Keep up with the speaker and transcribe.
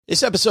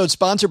This episode is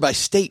sponsored by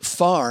State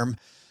Farm.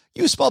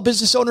 You a small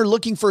business owner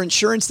looking for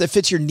insurance that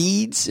fits your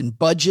needs and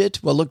budget?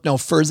 Well, look no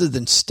further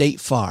than State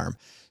Farm.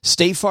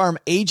 State Farm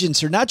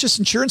agents are not just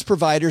insurance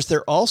providers,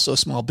 they're also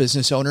small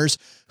business owners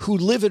who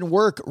live and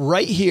work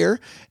right here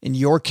in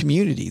your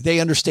community. They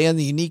understand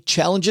the unique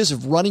challenges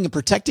of running and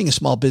protecting a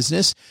small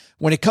business.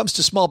 When it comes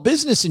to small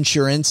business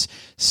insurance,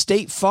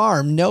 State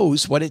Farm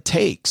knows what it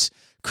takes.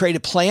 Create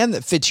a plan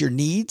that fits your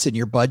needs and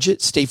your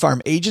budget. State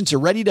Farm agents are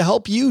ready to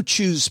help you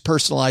choose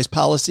personalized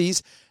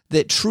policies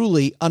that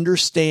truly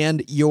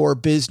understand your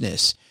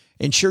business.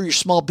 Insure your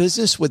small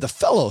business with a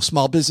fellow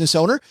small business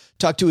owner.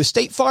 Talk to a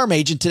State Farm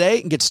agent today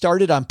and get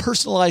started on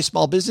personalized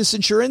small business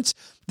insurance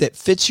that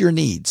fits your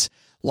needs.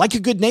 Like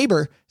a good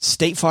neighbor,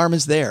 State Farm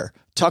is there.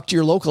 Talk to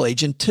your local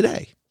agent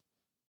today.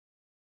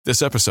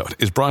 This episode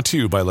is brought to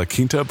you by La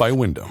Quinta by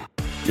Wyndham.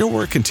 Your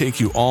work can take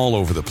you all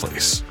over the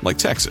place, like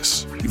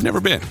Texas. You've never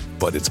been,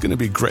 but it's going to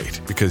be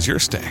great because you're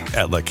staying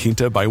at La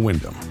Quinta by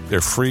Wyndham. Their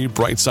free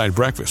Bright Side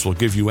breakfast will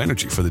give you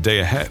energy for the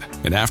day ahead.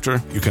 And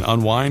after, you can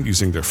unwind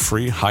using their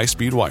free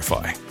high-speed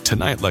Wi-Fi.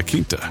 Tonight, La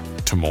Quinta.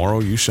 Tomorrow,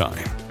 you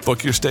shine.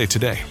 Book your stay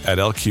today at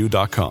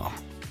lq.com.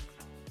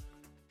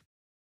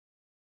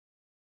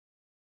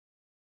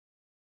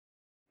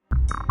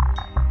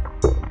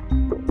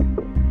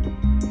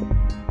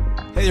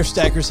 Hey there,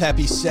 Stackers.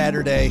 Happy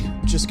Saturday.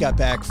 Just got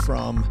back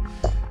from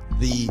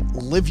the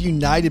Live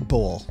United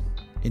Bowl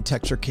in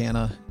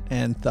Texarkana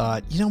and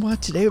thought, you know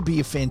what? Today would be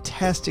a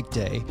fantastic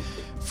day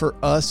for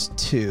us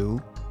to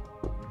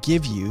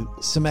give you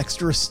some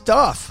extra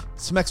stuff,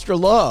 some extra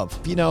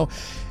love. You know,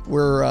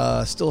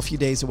 we're still a few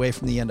days away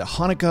from the end of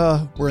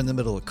Hanukkah. We're in the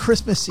middle of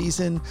Christmas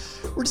season.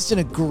 We're just in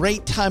a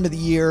great time of the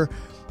year.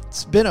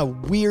 It's been a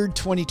weird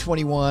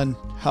 2021.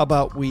 How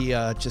about we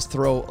just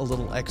throw a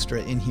little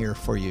extra in here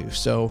for you?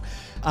 So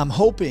I'm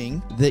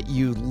hoping that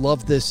you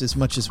love this as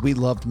much as we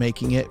loved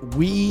making it.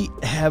 We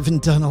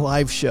haven't done a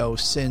live show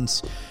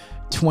since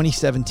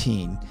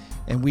 2017,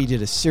 and we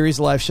did a series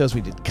of live shows. We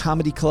did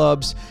comedy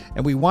clubs,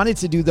 and we wanted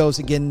to do those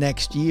again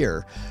next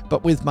year.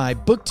 But with my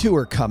book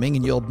tour coming,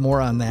 and you'll have more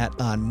on that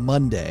on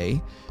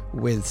Monday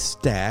with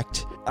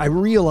Stacked, I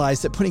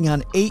realized that putting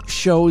on 8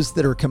 shows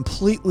that are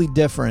completely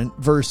different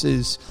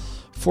versus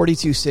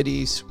 42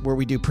 cities where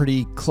we do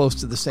pretty close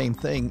to the same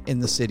thing in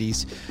the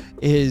cities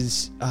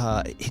is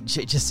it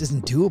just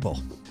isn't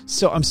doable.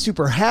 So I'm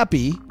super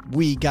happy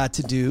we got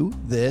to do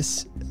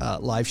this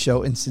live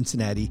show in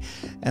Cincinnati.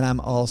 And I'm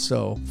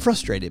also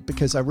frustrated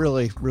because I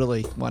really,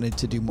 really wanted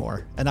to do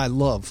more. And I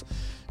love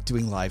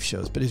doing live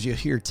shows. But as you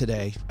hear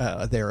today,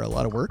 they're a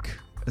lot of work.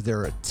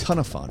 They're a ton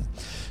of fun.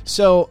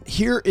 So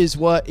here is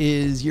what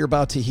you're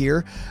about to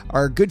hear.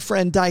 Our good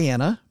friend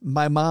Diana,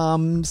 my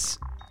mom's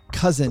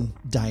cousin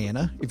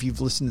Diana, if you've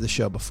listened to the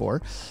show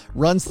before,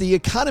 runs the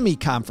EconoMe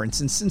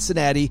conference in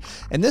Cincinnati.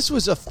 And this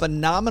was a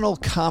phenomenal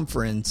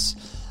conference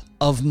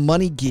of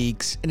money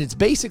geeks. And it's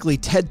basically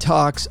TED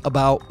Talks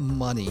about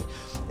money.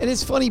 And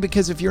it's funny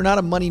because if you're not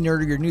a money nerd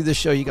or you're new to the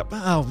show, you go,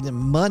 oh, the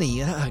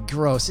money,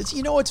 gross. It's,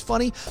 you know, what's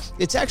funny?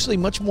 It's actually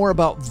much more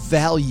about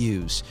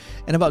values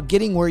and about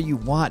getting where you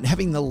want and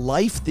having the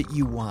life that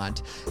you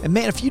want. And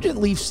man, if you didn't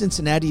leave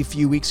Cincinnati a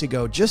few weeks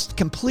ago, just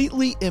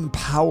completely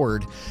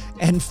empowered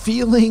and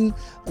feeling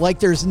like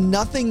there's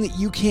nothing that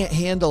you can't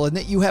handle and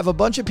that you have a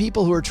bunch of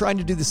people who are trying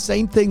to do the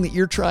same thing that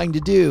you're trying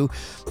to do,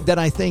 then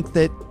I think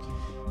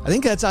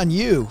that's on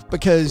you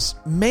because,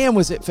 man,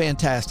 was it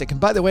fantastic. And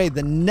by the way,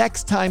 the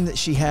next time that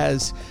she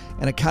has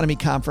an EconoMe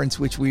conference,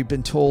 which we've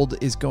been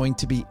told is going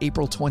to be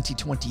April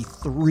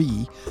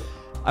 2023,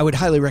 I would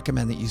highly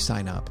recommend that you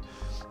sign up.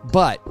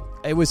 But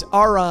it was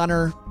our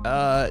honor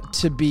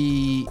to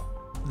be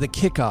the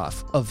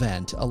kickoff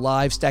event, a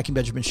live Stacking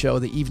Benjamin show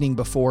the evening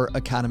before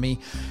EconoMe.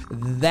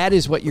 That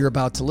is what you're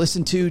about to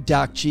listen to.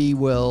 Doc G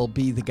will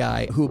be the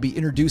guy who will be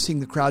introducing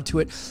the crowd to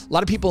it. A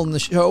lot of people in the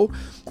show,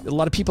 a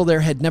lot of people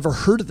there had never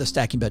heard of the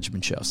Stacking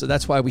Benjamin show. So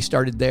that's why we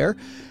started there.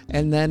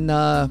 And then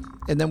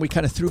we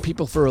kind of threw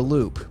people for a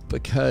loop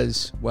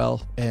because,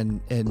 well,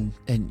 and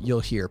you'll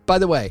hear. By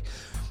the way,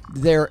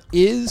 there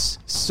is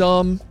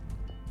some,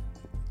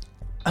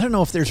 I don't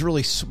know if there's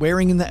really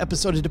swearing in the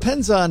episode. It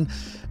depends on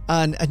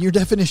your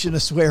definition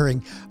of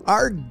swearing.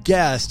 Our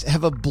guests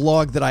have a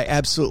blog that I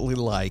absolutely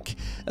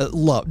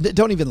love.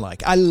 Don't even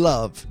like. I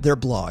love their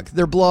blog.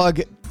 Their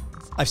blog,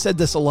 I've said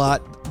this a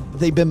lot.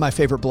 They've been my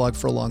favorite blog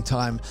for a long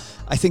time.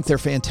 I think they're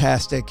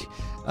fantastic.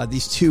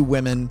 These two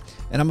women,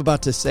 and I'm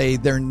about to say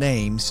their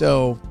name.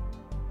 So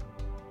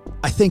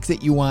I think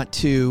that you want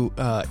to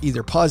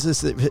either pause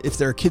this, if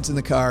there are kids in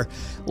the car,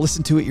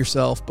 listen to it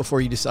yourself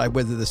before you decide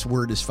whether this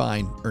word is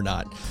fine or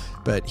not.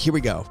 But here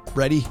we go.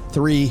 Ready?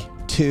 3,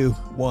 2,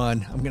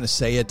 1. I'm going to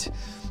say it.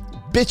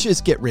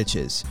 Bitches Get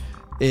Riches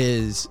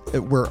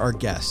were our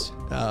guests.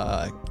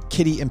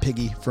 Kitty and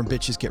Piggy from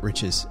Bitches Get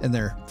Riches, and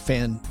they're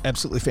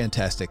absolutely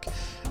fantastic.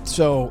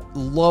 So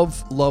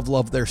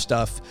love their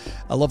stuff.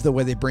 I love the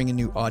way they bring a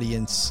new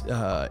audience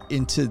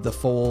into the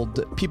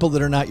fold. People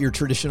that are not your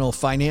traditional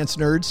finance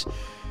nerds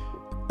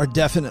are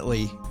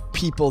definitely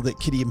people that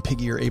Kitty and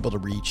Piggy are able to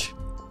reach.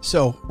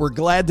 So we're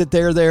glad that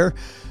they're there.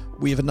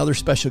 we have another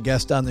special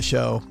guest on the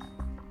show.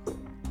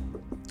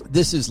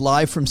 This is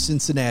live from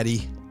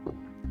Cincinnati.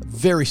 A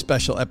very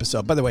special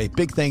episode. By the way,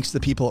 big thanks to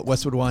the people at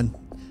Westwood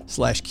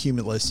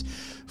One/Cumulus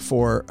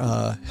for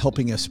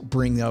helping us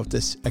bring out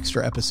this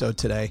extra episode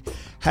today.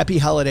 Happy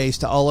holidays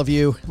to all of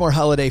you. More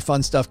holiday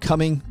fun stuff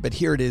coming, but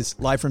here it is,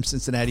 live from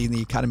Cincinnati in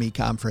the EconoMe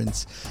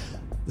conference,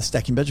 the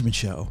Stacking Benjamin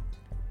Show,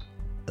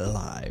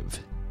 live.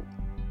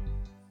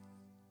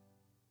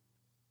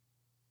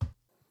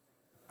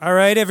 All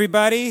right,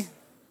 everybody,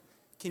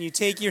 can you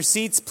take your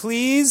seats,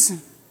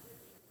 please?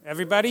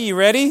 Everybody, you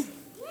ready?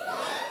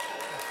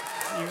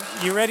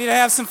 You ready to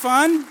have some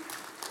fun?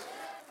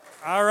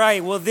 All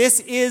right, well, this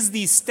is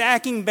the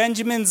Stacking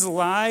Benjamins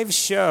live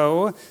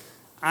show.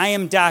 I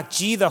am Doc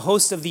G, the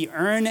host of the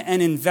Earn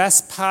and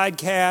Invest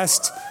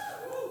podcast.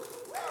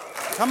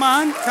 Come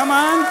on.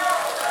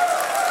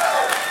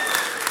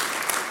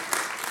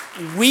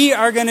 We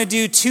are going to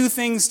do two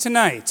things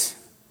tonight.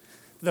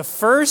 The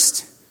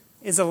first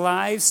is a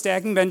live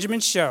Stacking Benjamin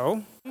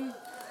show.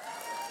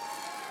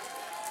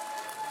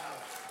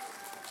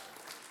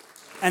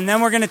 And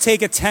then we're going to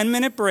take a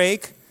 10-minute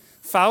break,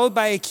 followed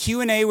by a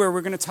Q&A where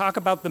we're going to talk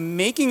about the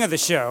making of the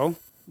show.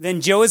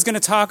 Then Joe is going to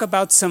talk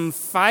about some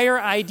fire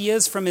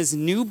ideas from his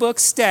new book,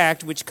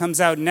 Stacked, which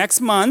comes out next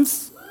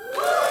month.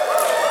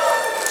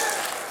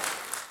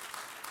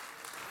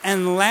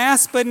 And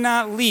last but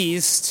not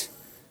least,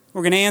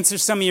 we're going to answer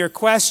some of your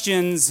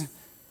questions.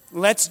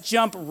 Let's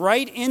jump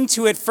right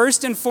into it.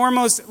 First and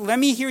foremost, let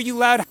me hear you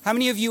loud. How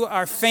many of you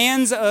are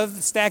fans of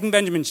the Stacking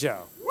Benjamin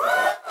show?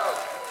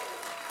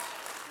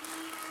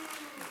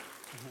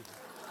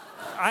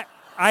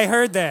 I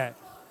heard that.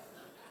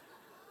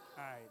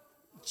 All right.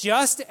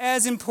 Just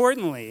as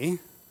importantly,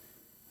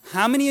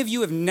 how many of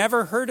you have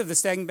never heard of the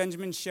Stacking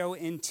Benjamin show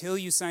until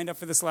you signed up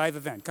for this live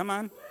event? Come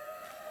on.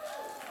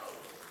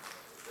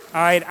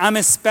 All right, I'm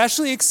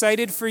especially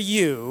excited for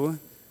you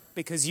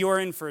because you're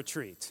in for a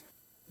treat.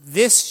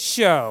 This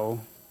show,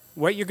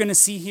 what you're going to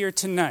see here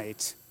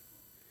tonight,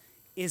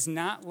 is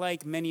not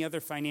like many other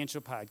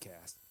financial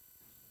podcasts.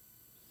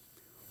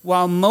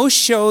 While most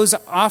shows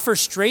offer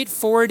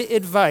straightforward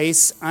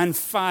advice on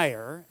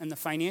FIRE and the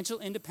financial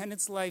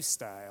independence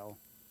lifestyle,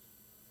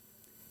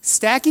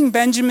 Stacking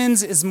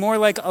Benjamins is more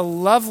like a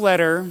love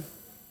letter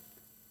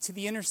to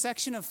the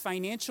intersection of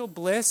financial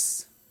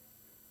bliss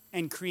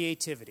and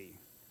creativity.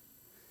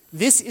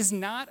 This is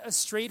not a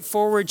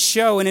straightforward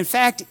show, and in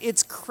fact,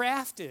 it's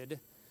crafted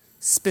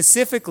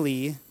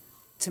specifically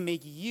to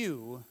make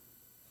you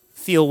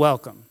feel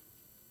welcome.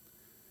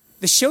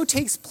 The show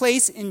takes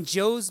place in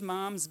Joe's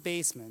mom's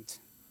basement,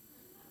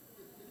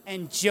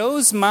 and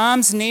Joe's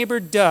mom's neighbor,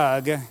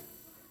 Doug,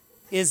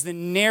 is the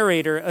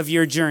narrator of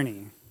your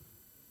journey.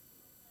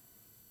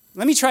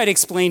 Let me try to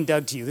explain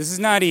Doug to you. This is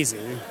not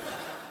easy.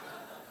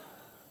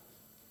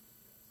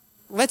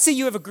 Let's say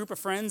you have a group of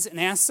friends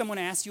and someone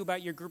asks you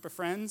about your group of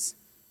friends,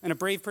 and a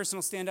brave person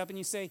will stand up and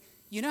you say,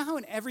 you know how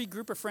in every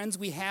group of friends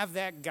we have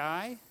that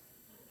guy?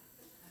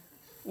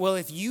 Well,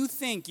 if you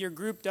think your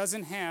group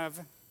doesn't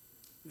have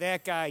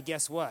that guy,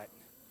 guess what?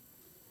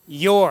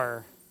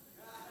 You're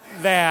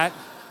that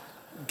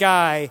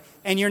guy.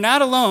 And you're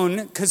not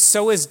alone, because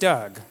so is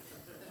Doug.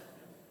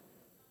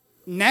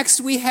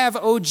 Next, we have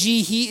OG.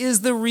 He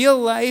is the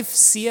real-life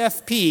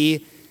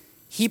CFP.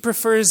 He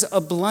prefers a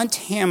blunt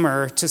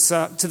hammer to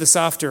the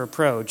softer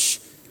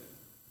approach.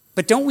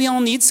 But don't we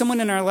all need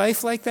someone in our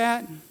life like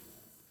that?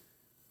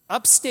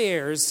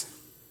 Upstairs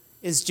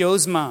is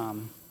Joe's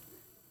mom.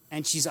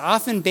 And she's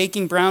often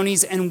baking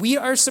brownies, and we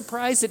are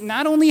surprised at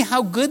not only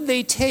how good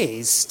they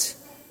taste,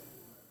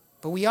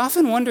 but we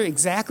often wonder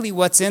exactly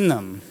what's in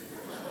them.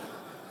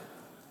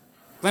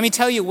 Let me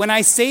tell you, when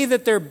I say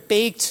that they're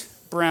baked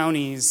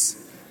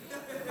brownies,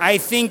 I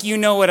think you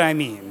know what I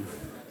mean.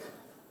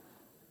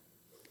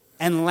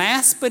 And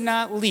last but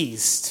not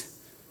least,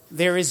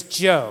 there is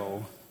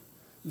Joe,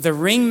 the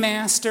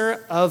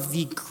ringmaster of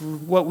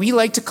what we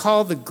like to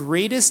call the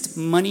greatest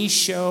money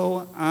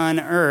show on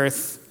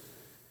earth.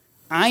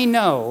 I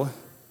know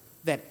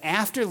that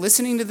after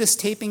listening to this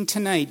taping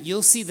tonight,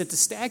 you'll see that the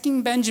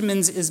Stacking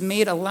Benjamins is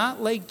made a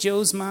lot like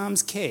Joe's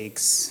mom's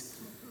cakes,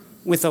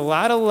 with a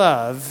lot of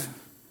love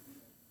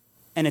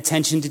and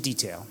attention to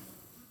detail.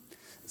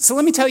 So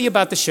let me tell you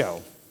about the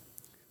show.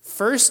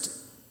 First,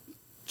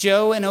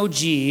 Joe and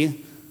OG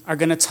are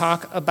going to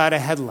talk about a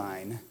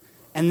headline,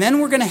 and then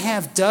we're going to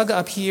have Doug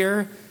up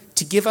here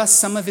to give us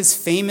some of his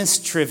famous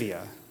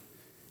trivia.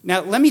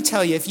 Now, let me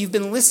tell you, if you've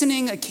been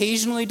listening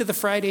occasionally to the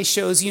Friday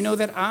shows, you know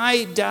that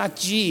I, Doc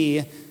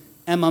G,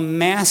 am a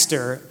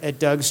master at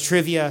Doug's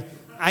trivia.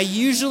 I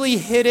usually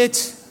hit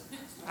it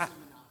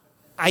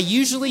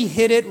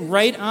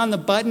right on the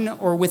button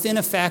or within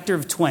a factor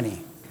of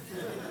 20.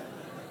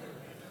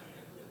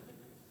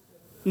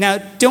 Now,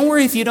 don't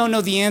worry if you don't know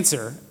the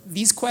answer.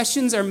 These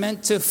questions are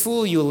meant to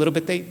fool you a little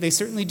bit. They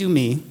certainly do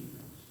me.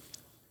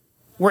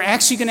 We're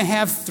actually going to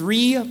have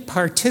 3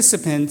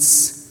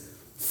 participants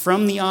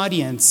from the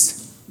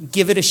audience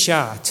give it a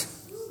shot.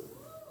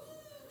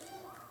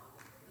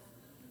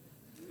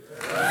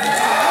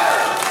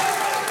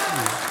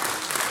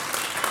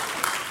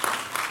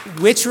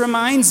 Which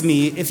reminds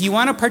me, if you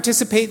want to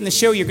participate in the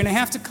show, you're going to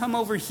have to come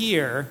over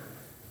here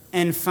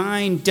and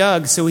find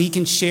Doug so he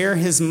can share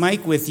his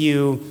mic with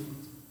you.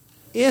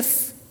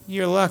 If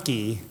you're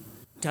lucky,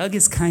 Doug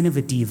is kind of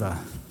a diva.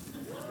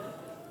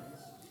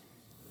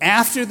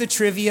 After the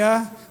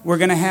trivia, we're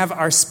going to have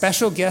our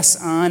special guests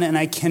on, and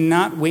I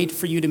cannot wait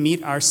for you to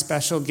meet our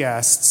special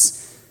guests.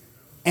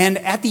 And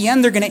at the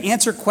end, they're going to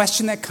answer a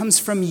question that comes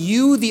from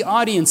you, the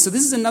audience. So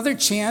this is another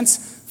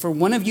chance for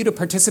one of you to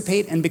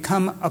participate and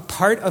become a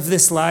part of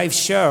this live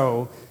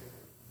show.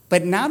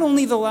 But not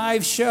only the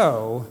live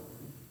show,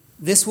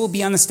 this will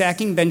be on the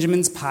Stacking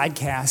Benjamins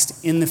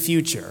podcast in the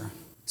future.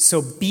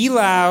 So be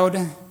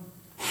loud,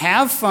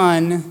 have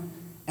fun,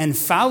 and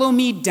follow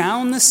me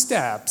down the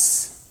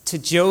steps to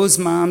Joe's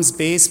mom's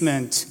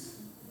basement.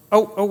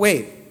 Oh,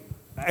 wait,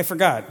 I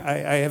forgot.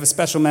 I have a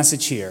special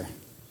message here.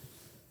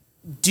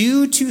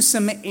 Due to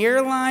some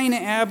airline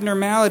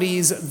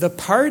abnormalities, the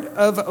part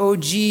of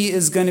OG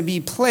is going to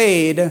be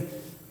played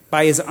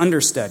by his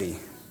understudy.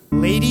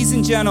 Ladies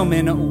and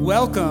gentlemen,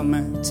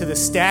 welcome to the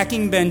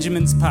Stacking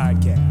Benjamins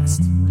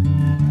podcast.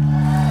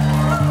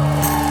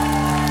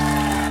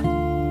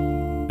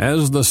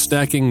 As the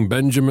Stacking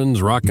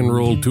Benjamins rock and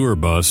roll tour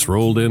bus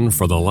rolled in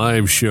for the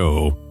live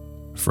show,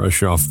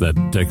 fresh off that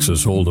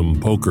Texas Hold'em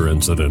poker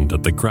incident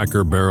at the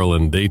Cracker Barrel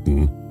in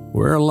Dayton,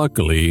 where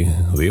luckily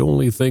the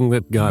only thing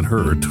that got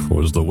hurt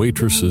was the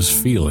waitress's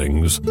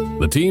feelings,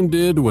 the team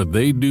did what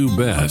they do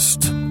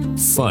best: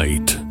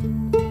 fight.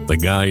 The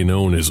guy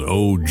known as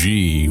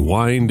OG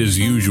whined as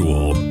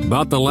usual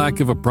about the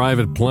lack of a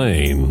private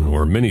plane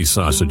or mini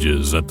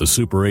sausages at the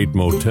Super 8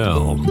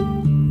 motel.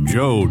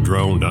 Joe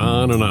droned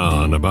on and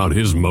on about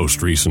his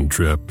most recent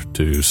trip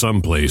to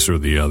someplace or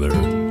the other.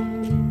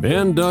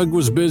 And Doug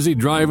was busy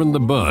driving the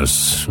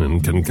bus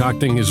and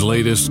concocting his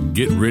latest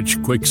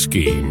get-rich-quick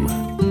scheme.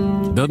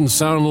 Doesn't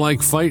sound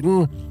like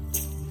fighting?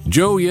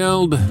 Joe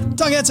yelled,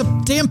 Doug, that's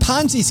a damn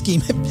Ponzi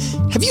scheme.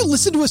 Have you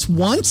listened to us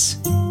once?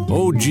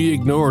 OG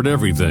ignored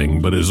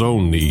everything but his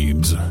own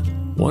needs,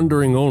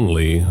 wondering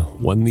only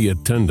when the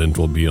attendant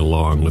will be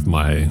along with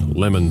my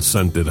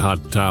lemon-scented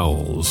hot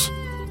towels.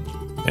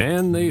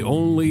 And they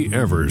only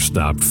ever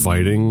stopped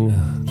fighting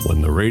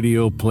when the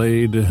radio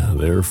played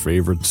their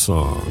favorite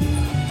song.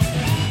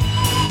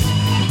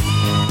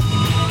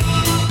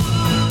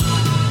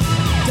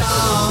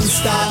 Don't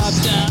stop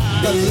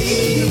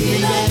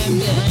believing.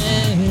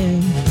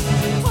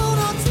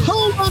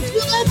 Hold on to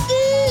that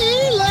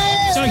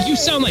feeling. Doug, you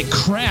sound like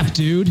crap,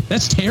 dude.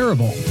 That's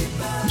terrible.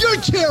 You're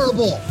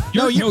terrible.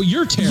 You're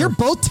terrible. You're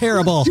both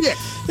terrible. Shit.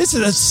 This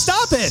is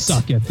stop it.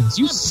 Suck at this.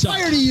 You suck.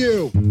 Tired of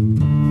you.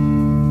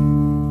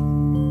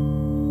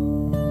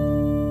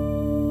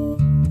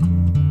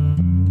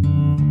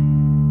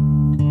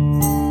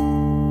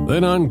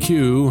 Then on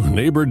cue,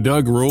 neighbor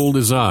Doug rolled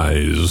his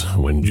eyes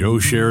when Joe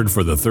shared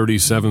for the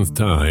 37th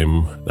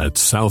time that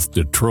South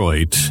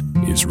Detroit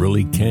is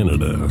really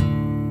Canada.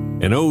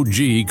 And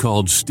OG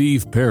called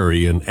Steve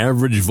Perry an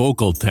average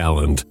vocal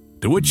talent,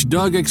 to which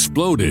Doug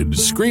exploded,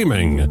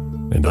 screaming,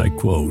 and I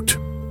quote,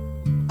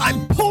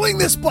 I'm pulling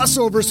this bus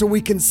over so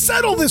we can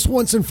settle this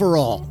once and for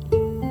all.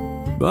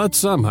 But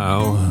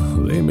somehow,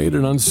 they made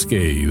it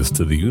unscathed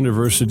to the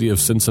University of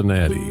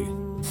Cincinnati.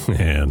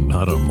 And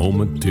not a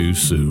moment too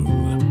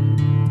soon.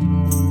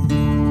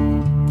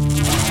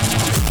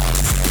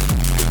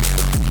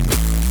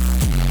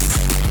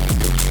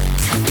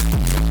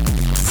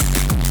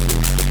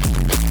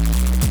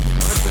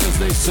 But as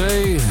they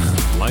say,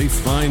 life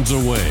finds a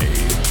way.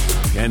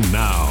 And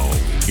now,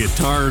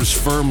 guitars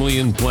firmly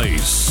in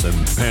place and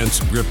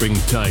pants gripping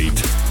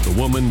tight, the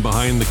woman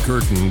behind the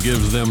curtain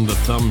gives them the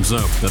thumbs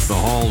up that the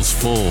hall's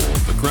full,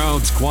 the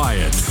crowd's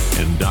quiet,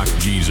 and Doc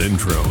G's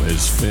intro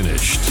is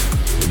finished.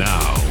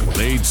 Now,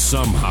 they'd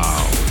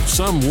somehow,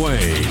 some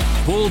way,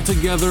 pull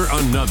together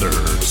another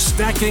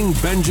Stacking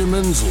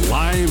Benjamins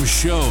live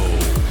show.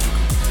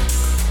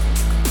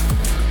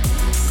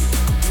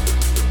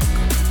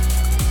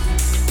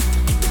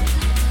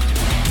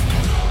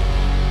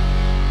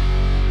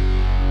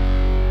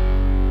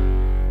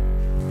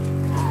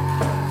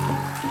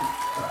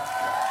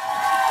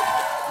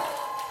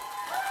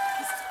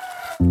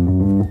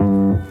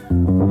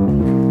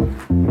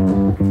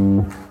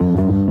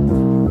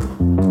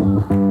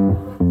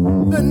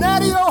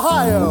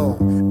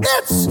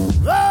 It's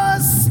the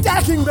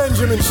Stacking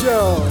Benjamin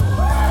Show.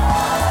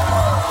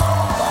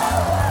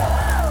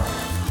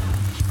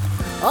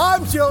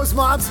 I'm Joe's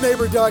mom's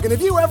neighbor, Doug, and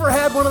have you ever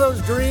had one of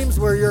those dreams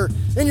where you're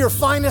in your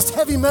finest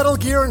heavy metal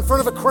gear in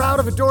front of a crowd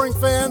of adoring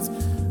fans,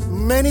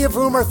 many of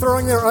whom are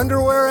throwing their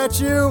underwear at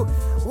you?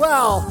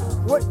 Well,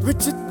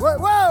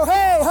 whoa,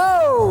 hey,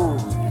 ho!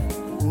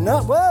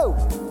 No, whoa!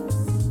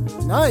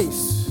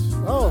 Nice.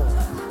 Oh,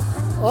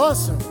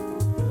 awesome.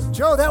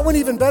 Joe, that went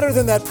even better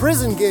than that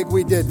prison gig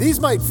we did. These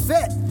might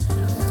fit.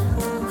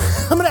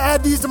 I'm going to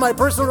add these to my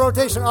personal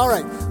rotation. All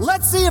right,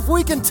 let's see if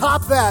we can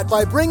top that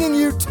by bringing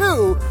you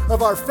two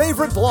of our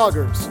favorite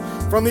bloggers.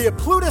 From the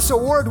Plutus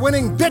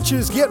award-winning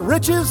Bitches Get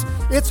Riches,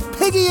 it's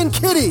Piggy and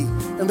Kitty,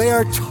 and they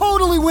are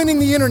totally winning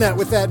the internet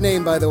with that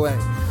name, by the way.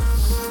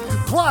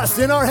 Plus,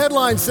 in our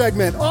headline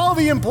segment, all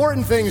the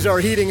important things are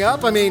heating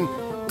up. I mean,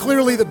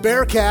 clearly the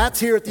Bearcats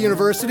here at the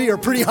university are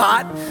pretty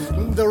hot.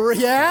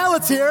 Yeah,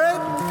 let's hear it.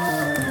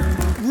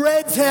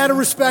 Reds had a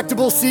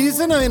respectable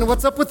season. I mean,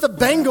 what's up with the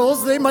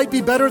Bengals? They might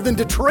be better than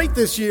Detroit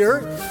this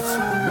year.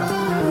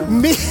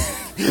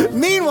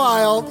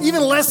 Meanwhile,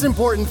 even less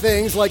important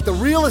things like the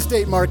real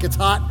estate market's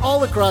hot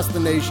all across the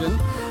nation.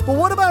 But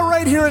what about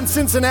right here in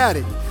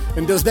Cincinnati?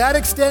 And does that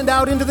extend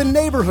out into the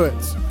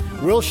neighborhoods?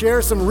 We'll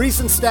share some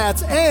recent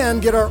stats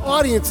and get our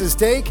audience's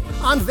take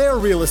on their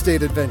real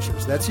estate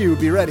adventures. That's you,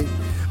 be ready.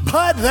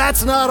 But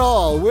that's not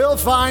all. We'll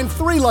find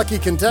 3 lucky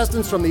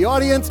contestants from the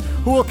audience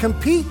who will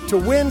compete to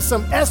win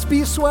some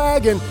SB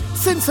swag and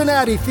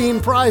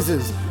Cincinnati-themed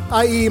prizes,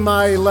 i.e.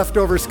 my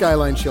leftover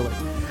Skyline chili.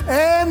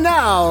 And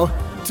now,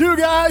 2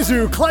 guys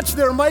who clutch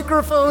their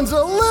microphones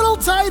a little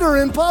tighter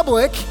in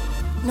public.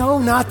 No,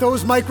 not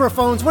those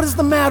microphones. What is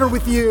the matter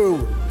with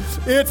you?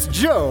 It's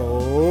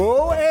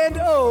Joe and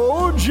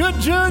O-G.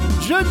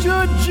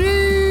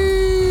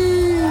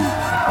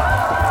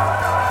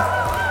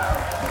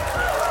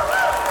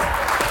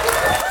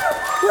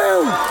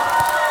 Woo!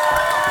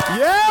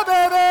 Yeah,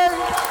 baby!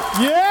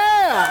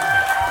 Yeah!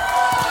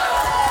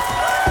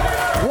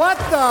 What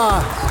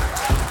the?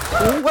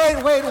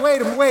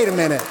 Wait a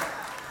minute.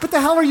 What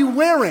the hell are you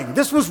wearing?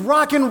 This was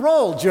rock and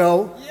roll,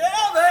 Joe. Yeah,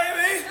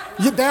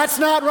 baby. That's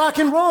not rock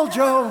and roll,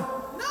 Joe.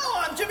 No,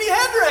 I'm Jimi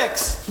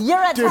Hendrix.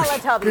 You're a Dude,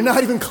 Teletubby. you're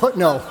not even close.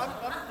 No.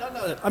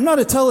 I'm not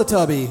a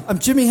Teletubby. I'm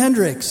Jimi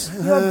Hendrix.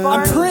 You're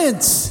Barney. I'm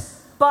Prince.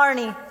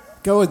 Barney.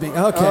 Go with me.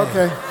 Okay.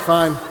 Okay,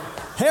 fine.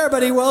 Hey,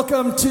 everybody.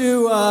 Welcome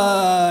to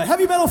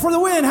Heavy Metal for the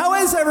Win. How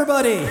is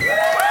everybody?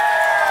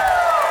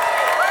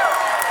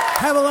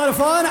 Have a lot of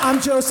fun. I'm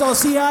Joe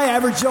Salci,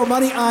 Average Joe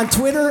Money on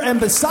Twitter.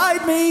 And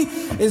beside me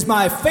is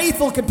my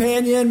faithful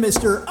companion,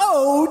 Mr.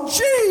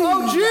 O-G.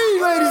 OG,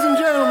 ladies and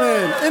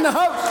gentlemen, in the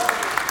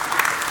house.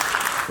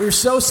 We were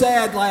so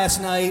sad last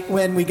night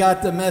when we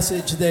got the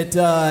message that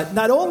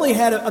not only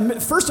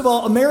had, first of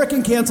all,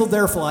 American canceled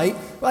their flight.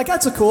 Like,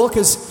 that's so cool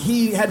because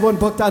he had one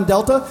booked on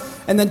Delta,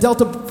 and then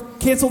Delta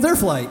canceled their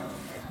flight.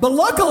 But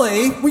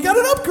luckily, we got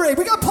an upgrade.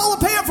 We got Paula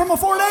Pam from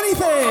Afford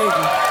Anything.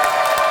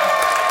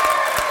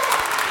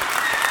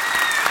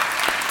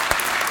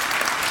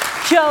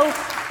 Joe,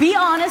 be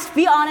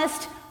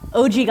honest.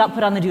 OG got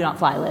put on the do not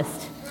fly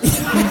list.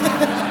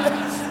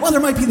 Well,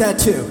 there might be that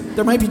too.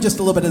 There might be just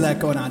a little bit of that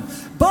going on.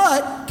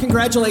 But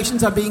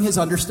congratulations on being his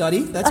understudy.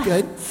 That's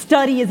good.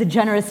 Study is a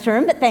generous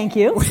term, but thank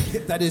you.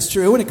 That is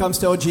true when it comes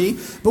to OG.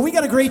 But we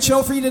got a great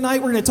show for you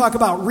tonight. We're going to talk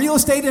about real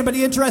estate.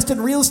 Anybody interested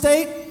in real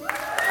estate?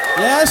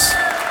 Yes?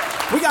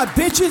 We got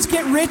bitches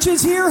get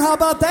riches here. How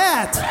about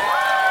that?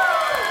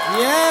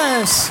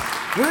 Yes.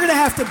 We're going to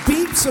have to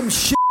beep some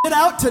shit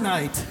out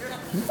tonight.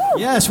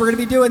 Yes, we're going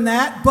to be doing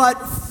that. But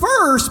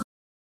first...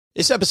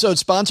 This episode is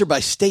sponsored by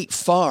State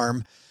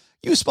Farm.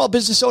 You a small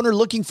business owner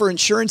looking for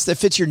insurance that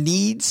fits your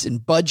needs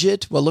and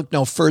budget? Well, look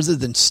no further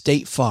than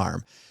State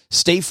Farm.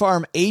 State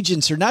Farm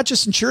agents are not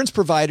just insurance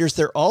providers,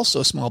 they're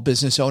also small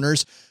business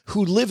owners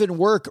who live and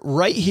work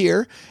right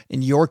here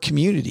in your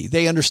community.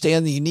 They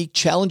understand the unique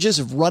challenges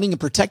of running and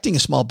protecting a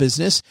small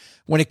business.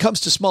 When it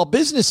comes to small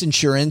business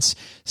insurance,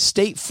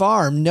 State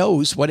Farm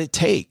knows what it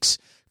takes.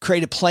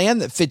 Create a plan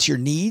that fits your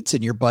needs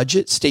and your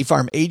budget. State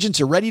Farm agents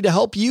are ready to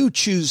help you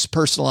choose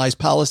personalized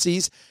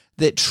policies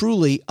that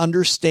truly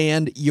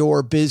understand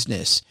your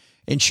business.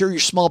 Insure your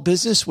small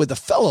business with a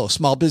fellow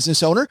small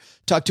business owner.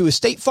 Talk to a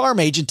State Farm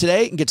agent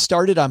today and get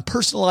started on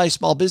personalized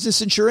small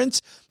business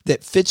insurance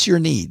that fits your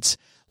needs.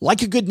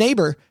 Like a good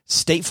neighbor,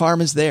 State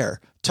Farm is there.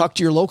 Talk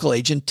to your local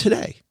agent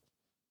today.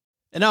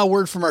 And now a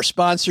word from our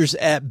sponsors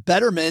at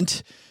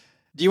Betterment.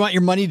 Do you want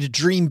your money to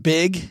dream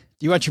big?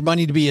 Do you want your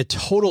money to be a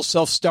total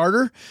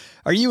self-starter?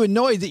 Are you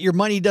annoyed that your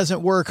money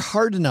doesn't work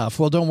hard enough?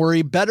 Well, don't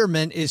worry.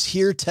 Betterment is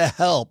here to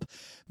help.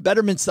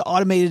 Betterment's the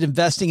automated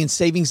investing and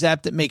savings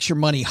app that makes your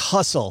money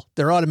hustle.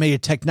 Their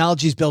automated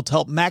technology is built to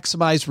help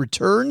maximize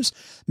returns,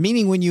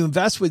 meaning when you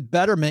invest with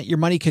Betterment, your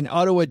money can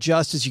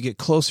auto-adjust as you get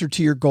closer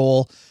to your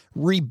goal,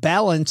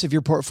 rebalance if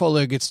your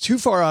portfolio gets too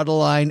far out of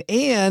line,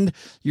 and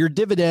your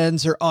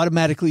dividends are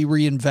automatically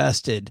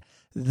reinvested.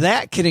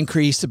 That can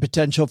increase the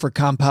potential for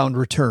compound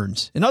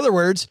returns. In other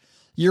words,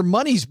 your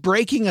money's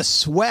breaking a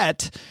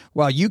sweat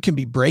while you can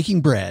be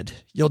breaking bread.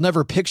 You'll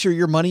never picture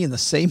your money in the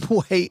same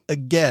way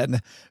again.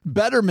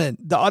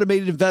 Betterment, the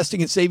automated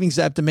investing and savings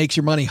app that makes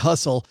your money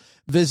hustle.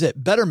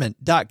 Visit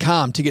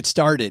betterment.com to get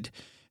started.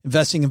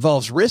 Investing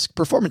involves risk.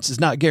 Performance is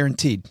not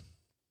guaranteed.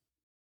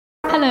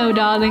 Hello,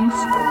 darlings.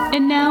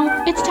 And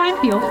now it's time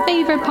for your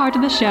favorite part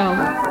of the show,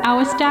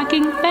 our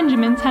Stacking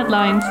Benjamin's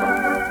headlines.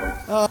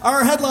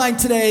 Our headline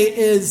today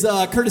is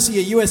courtesy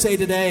of USA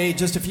Today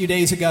just a few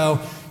days ago.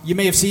 You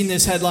may have seen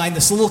this headline.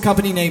 This little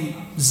company named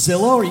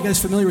Zillow. Are you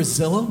guys familiar with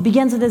Zillow?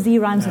 Begins with a Z,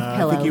 rhymes with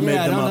pillow. I think you made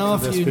I them don't know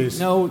up for if this you piece.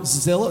 know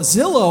Zillow.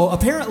 Zillow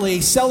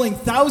apparently selling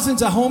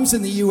thousands of homes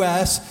in the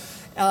U.S.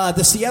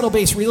 The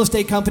Seattle-based real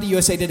estate company,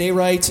 USA Today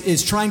writes,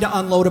 is trying to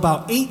unload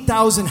about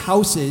 8,000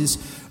 houses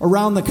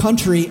around the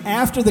country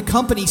after the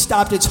company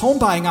stopped its home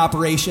buying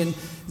operation.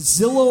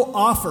 Zillow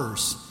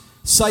offers,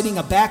 citing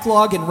a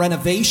backlog in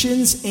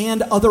renovations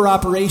and other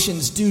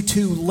operations due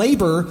to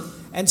labor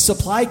and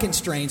supply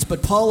constraints.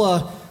 But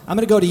Paula, I'm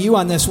going to go to you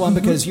on this one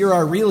because you're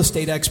our real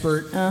estate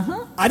expert.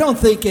 I don't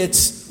think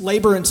it's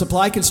labor and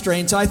supply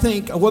constraints. I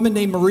think a woman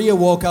named Maria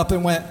woke up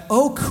and went,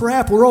 oh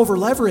crap, we're over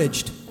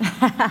leveraged.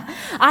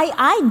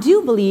 I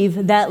do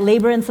believe that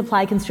labor and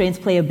supply constraints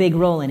play a big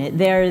role in it.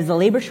 There is a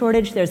labor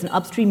shortage, there's an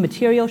upstream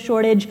material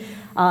shortage.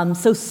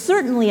 So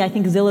certainly I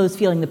think Zillow is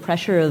feeling the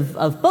pressure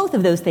of both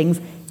of those things.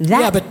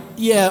 But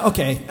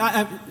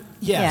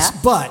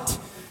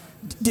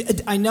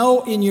I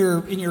know in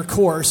your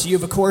course, you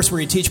have a course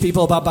where you teach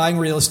people about buying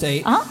real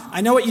estate.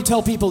 I know what you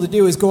tell people to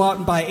do is go out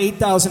and buy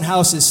 8,000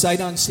 houses sight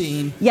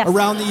unseen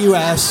around the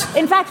U.S.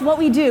 In fact, what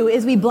we do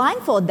is we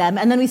blindfold them,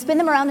 and then we spin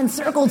them around in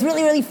circles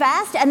really, really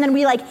fast, and then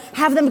we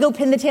have them go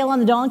pin the tail on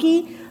the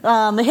donkey, hit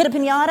a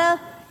piñata.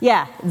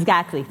 Yeah,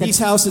 exactly. These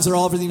houses are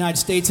all over the United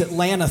States.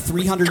 Atlanta,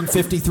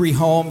 353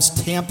 homes.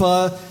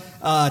 Tampa,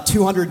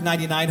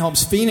 299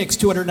 homes. Phoenix,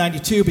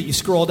 292, but you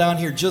scroll down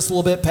here just a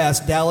little bit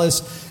past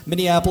Dallas,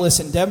 Minneapolis,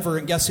 and Denver,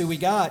 and guess who we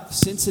got?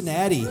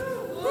 Cincinnati.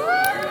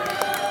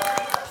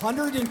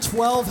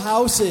 112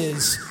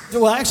 houses.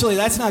 Well, actually,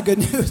 that's not good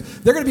news.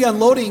 They're going to be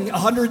unloading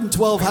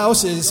 112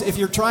 houses if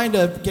you're trying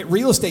to get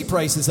real estate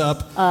prices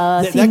up.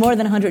 More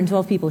than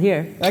 112 people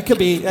here. That could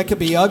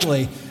be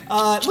ugly.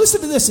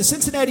 Listen to this. The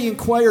Cincinnati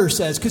Enquirer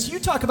says, because you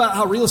talk about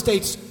how real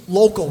estate's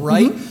local,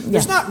 right?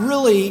 There's not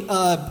really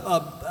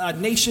a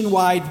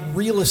nationwide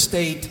real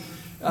estate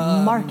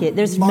market.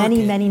 There's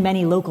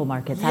many local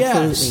markets.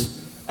 Absolutely. Yes.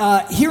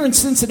 Here in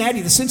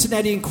Cincinnati, the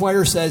Cincinnati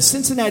Enquirer says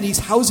Cincinnati's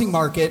housing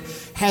market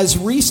has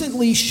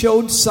recently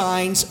showed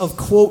signs of,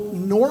 quote,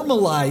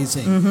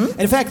 normalizing.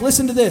 And in fact,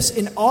 listen to this.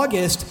 In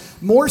August,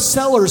 more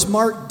sellers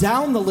marked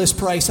down the list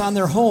price on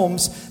their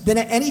homes than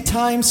at any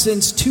time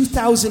since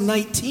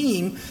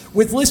 2019,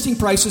 with listing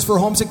prices for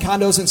homes and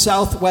condos in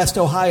Southwest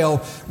Ohio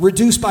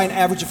reduced by an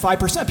average of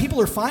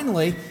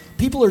 5%.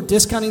 People are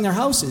discounting their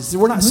houses.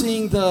 We're not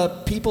seeing the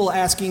people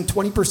asking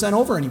 20%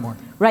 over anymore.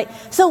 Right.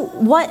 So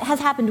what has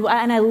happened,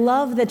 and I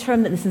love the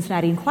term that the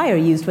Cincinnati Enquirer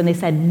used when they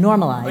said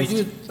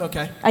normalized.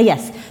 Okay.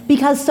 Yes,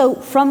 because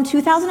from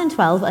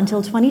 2012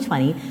 until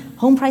 2020,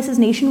 home prices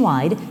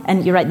nationwide,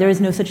 and you're right, there is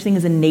no such thing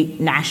as a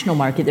national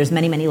market. There's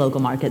many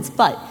local markets,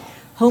 but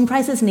home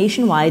prices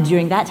nationwide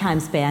during that time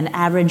span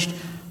averaged,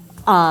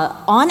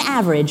 on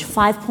average,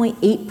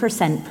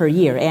 5.8% per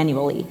year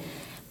annually.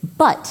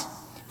 But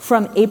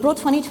from April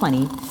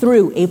 2020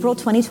 through April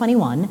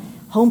 2021,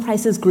 home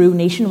prices grew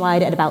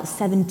nationwide at about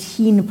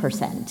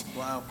 17%.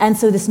 Wow. And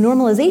so this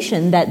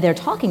normalization that they're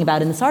talking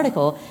about in this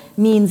article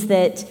means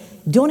that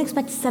don't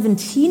expect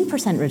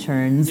 17%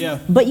 returns,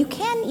 but you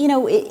can,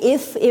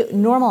 if it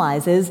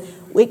normalizes,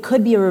 it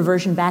could be a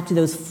reversion back to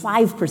those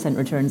 5%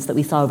 returns that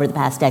we saw over the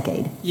past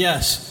decade.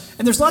 Yes.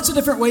 And there's lots of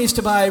different ways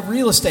to buy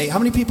real estate. How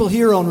many people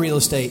here own real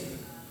estate?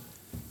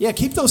 Yeah,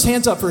 keep those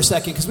hands up for a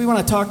second because we want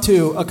to talk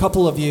to a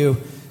couple of you.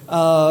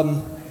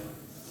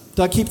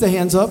 Keep the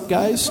hands up,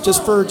 guys,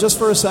 just for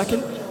a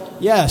second.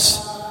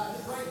 Yes.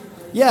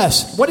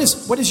 What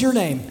is your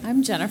name?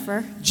 I'm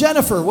Jennifer.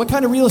 Jennifer, what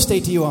kind of real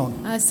estate do you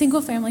own? A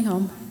single family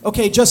home.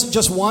 Okay,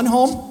 just one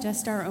home?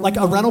 Just our own. Like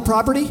a rental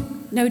property?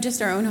 No,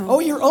 just our own home. Oh,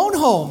 your own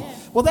home.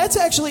 Well, that's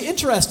actually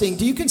interesting.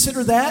 Do you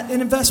consider that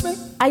an investment?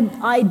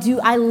 I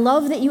do. I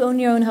love that you own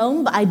your own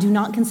home, but I do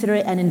not consider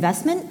it an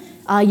investment.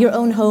 Your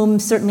own home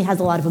certainly has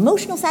a lot of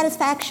emotional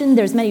satisfaction.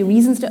 There's many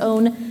reasons to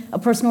own a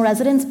personal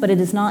residence, but it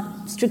is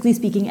not, strictly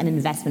speaking, an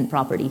investment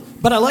property.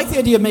 But I like the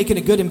idea of making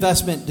a good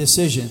investment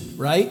decision,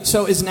 right?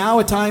 So is now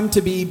a time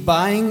to be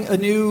buying a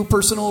new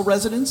personal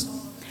residence?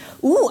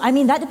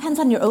 That depends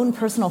on your own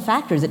personal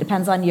factors. It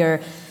depends on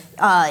your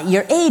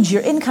age,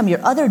 your income,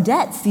 your other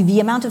debts, the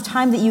amount of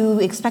time that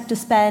you expect to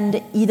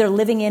spend either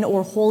living in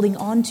or holding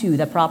on to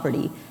the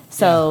property.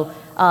 So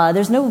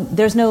there's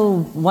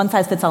no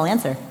one-size-fits-all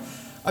answer.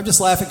 I'm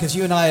just laughing because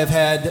you and I have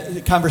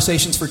had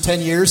conversations for 10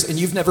 years, and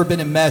you've never been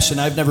in mesh,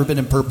 and I've never been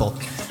in purple.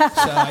 So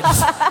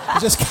I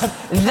just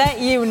that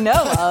you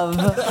know of.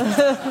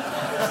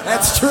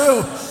 That's true.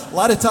 A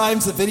lot of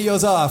times the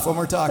video's off when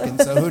we're talking,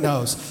 so who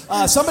knows?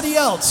 Somebody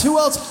else. Who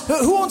else?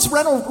 Who owns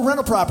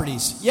rental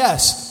properties?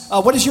 Yes.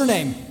 What is your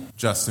name?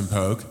 Justin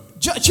Pogue.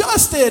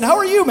 Justin, how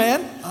are you,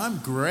 man? I'm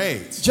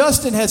great.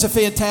 Justin has a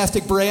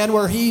fantastic brand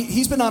where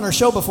he's been on our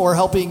show before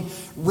helping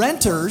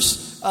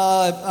renters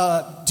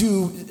get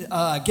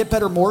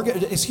better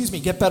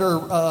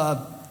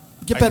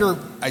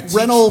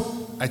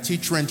rental. I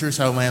teach renters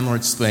how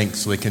landlords think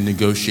so they can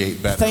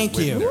negotiate better with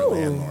their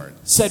landlord.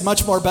 Said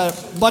much more better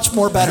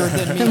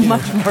than me.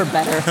 Much more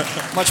better.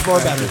 Much more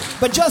better.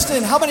 But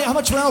Justin, how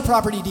much rental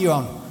property do you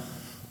own?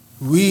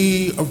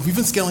 We've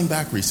been scaling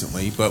back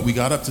recently, but we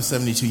got up to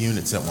 72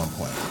 units at one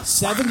point.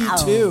 72.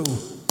 Wow.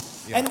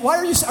 Yeah. And why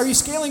are you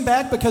scaling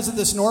back because of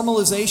this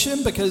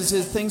normalization? Because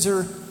things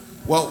are.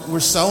 Well, we're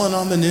selling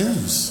on the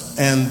news,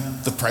 and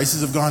the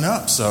prices have gone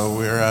up, so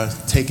we're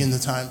taking the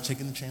chance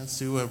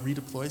to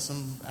redeploy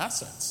some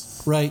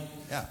assets. Right.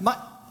 Yeah.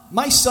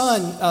 My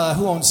son,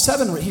 who owns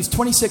he's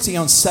 26, he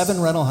owns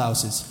 7 rental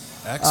houses.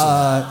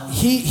 Excellent.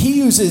 He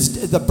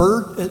uses the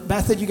bird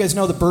method. You guys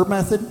know the bird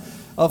method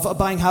of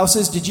buying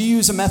houses. Did you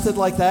use a method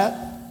like that?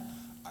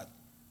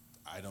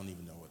 I don't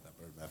even know what that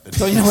bird method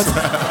So is. you know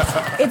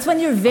what? It's when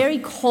you're very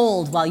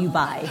cold while you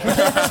buy.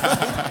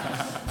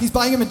 He's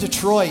buying them in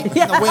Detroit in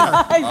the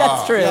winter.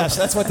 That's true. Yes,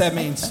 that's what that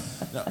means.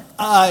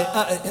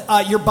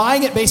 You're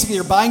buying it, basically,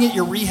 you're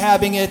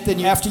rehabbing it, then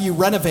after you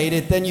renovate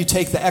it, then you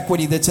take the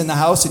equity that's in the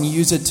house and you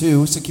use it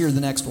to secure the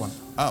next one.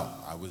 Oh,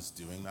 I was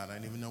doing that. I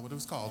didn't even know what it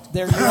was called.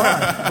 There you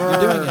are.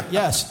 You're doing it,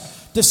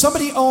 yes. Does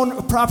somebody own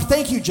a property?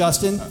 Thank you,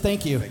 Justin.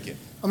 Thank you. Thank you.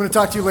 I'm going to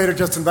talk to you later,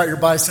 Justin, about your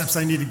biceps.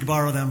 I need to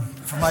borrow them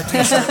for my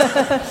t-shirt.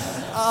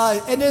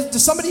 And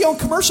does somebody own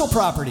commercial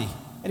property?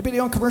 Anybody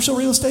own commercial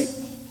real estate?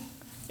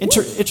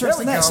 Interested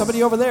in that.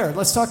 Somebody over there.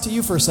 Let's talk to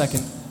you for a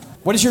second.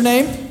 What is your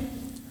name?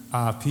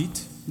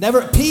 Pete.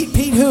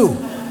 Pete who?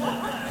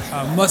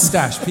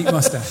 Mustache. Pete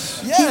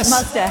Mustache. Yes. Pete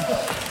Mustache.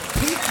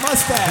 Pete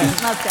Mustache.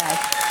 Pete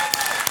Mustache.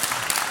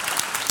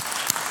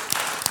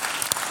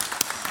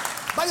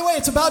 By the way,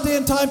 it's about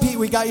damn time, Pete,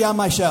 we got you on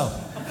my show.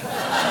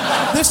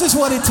 This is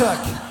what it took.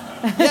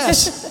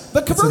 Yes.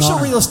 But commercial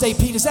real estate,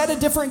 Pete, is that a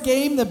different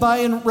game than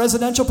buying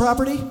residential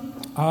property?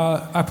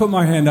 I put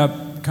my hand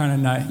up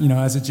kind of,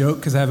 as a joke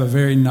because I have a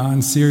very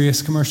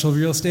non-serious commercial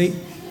real estate.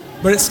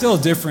 But it's still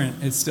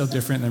different. It's still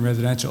different than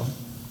residential.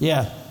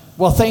 Yeah.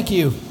 Well, thank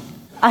you.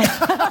 I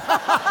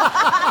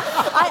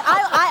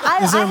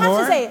Is there have more?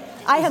 to say,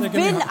 I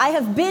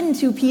have been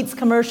to Pete's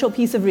commercial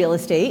piece of real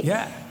estate.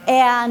 Yeah.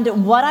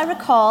 And what I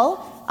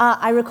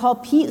recall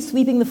Pete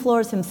sweeping the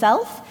floors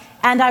himself,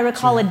 and I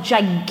recall a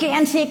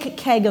gigantic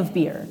keg of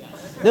beer.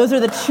 Those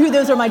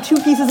are my 2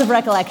 pieces of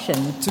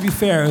recollection. To be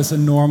fair, it's a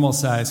normal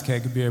size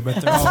keg of beer, but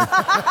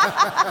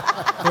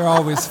they're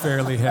always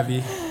fairly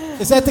heavy.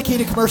 Is that the key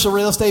to commercial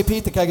real estate,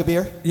 Pete, the keg of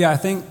beer? Yeah, I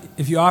think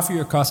if you offer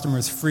your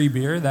customers free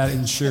beer, that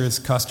ensures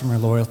customer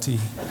loyalty.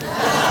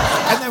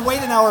 And then wait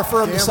an hour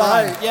for him to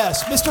sign. Right.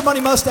 Yes. Mr. Money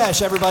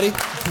Mustache, everybody.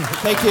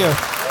 Thank you.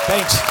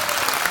 Thanks.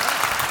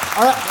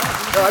 All right.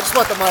 No, I just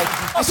want the mic.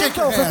 I think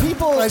for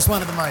people, I just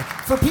wanted the mic.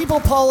 For people,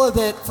 Paula,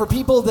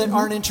 that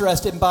aren't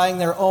interested in buying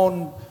their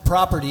own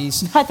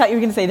properties. I thought you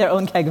were going to say their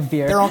own keg of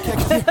beer. Their own keg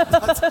of beer.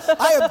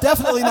 I am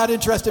definitely not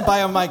interested in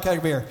buying my keg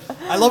of beer.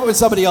 I love it when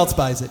somebody else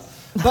buys it.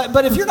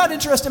 But if you're not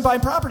interested in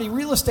buying property,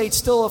 real estate's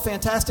still a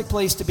fantastic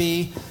place to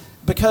be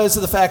because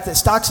of the fact that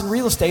stocks and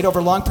real estate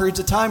over long periods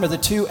of time are the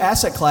 2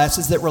 asset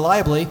classes that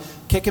reliably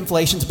kick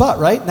inflation's butt,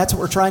 right? And that's what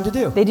we're trying to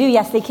do. They do,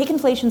 yes. They kick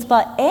inflation's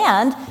butt.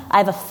 And I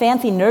have a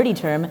fancy nerdy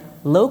term,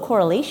 low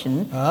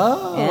correlation.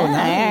 Oh,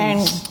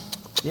 nice.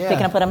 Yeah.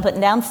 Picking up what I'm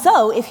putting down.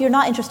 So if you're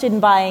not interested in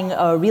buying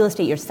real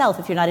estate yourself,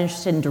 if you're not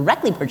interested in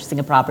directly purchasing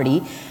a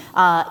property,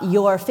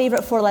 your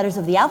favorite 4 letters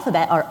of the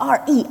alphabet are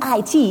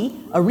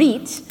R-E-I-T, a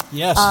REIT.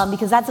 Yes.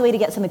 Because that's a way to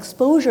get some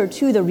exposure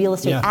to the real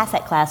estate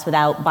asset class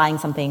without buying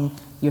something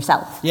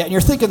yourself. Yeah, and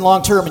you're thinking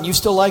long term, and you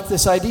still like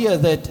this idea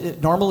that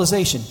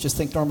normalization. Just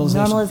think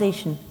normalization.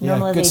 Normalization. Yeah,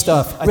 Normalization. good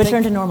stuff.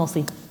 Return to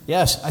normalcy.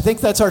 Yes, I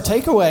think that's our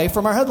takeaway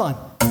from our headline.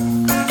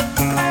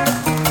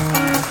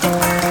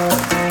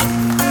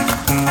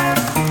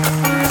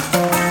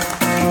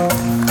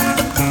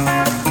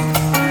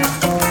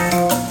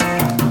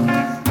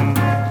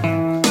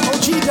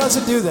 OG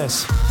doesn't do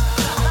this.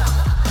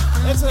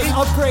 It's an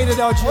upgraded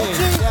OG.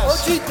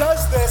 OG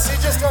does this.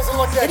 He just doesn't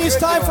look that good. It is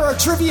time for our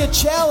trivia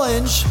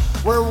challenge,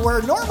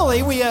 where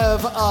normally we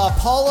have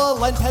Paula,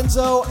 Len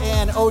Penzo,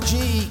 and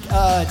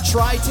OG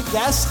try to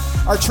guess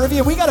our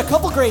trivia. We got a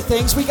couple great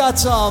things. We got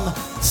some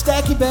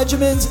Stacky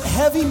Benjamin's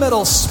heavy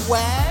metal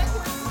swag.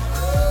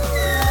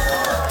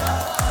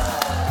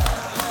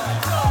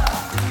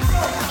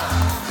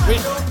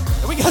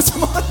 We got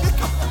some.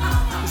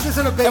 This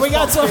isn't a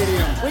baseball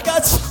stadium.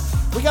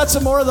 We got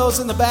some more of those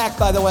in the back,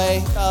 by the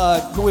way.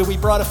 We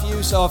brought a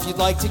few, so if you'd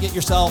like to get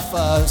yourself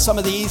some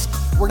of these,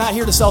 we're not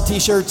here to sell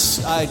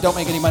T-shirts. I don't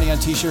make any money on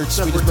T-shirts.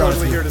 So we we're just brought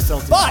totally a few. here to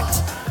sell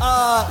T-shirts.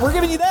 But we're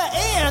giving you that,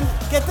 and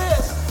get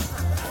this: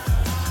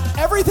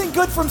 everything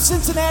good from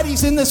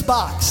Cincinnati's in this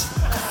box.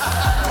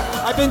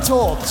 I've been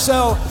told.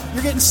 So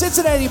you're getting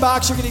Cincinnati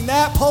box. You're getting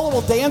that. Paula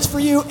will dance for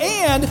you,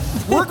 and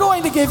we're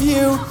going to give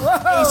you.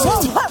 What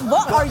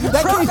are you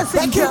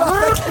promising,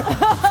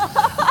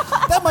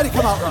 That might have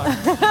come out wrong.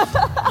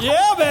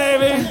 Yeah,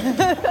 baby.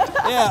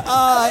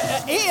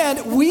 Yeah,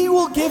 and we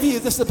will give you,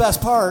 this is the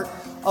best part,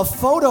 a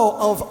photo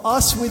of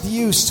us with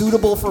you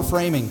suitable for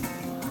framing.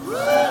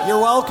 You're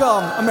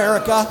welcome,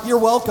 America. You're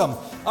welcome.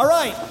 All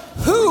right.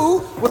 Who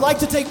would like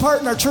to take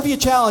part in our trivia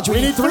challenge? We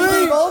need 3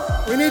 people.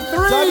 We need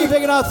 3. Doug, you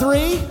picking out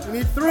 3? We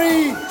need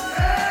 3.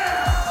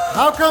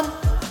 How come?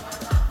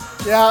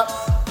 Yeah.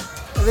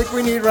 I think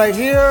we need right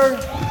here.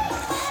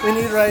 We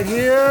need right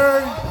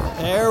here.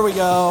 There we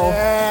go.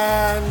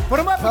 And put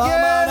them up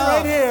again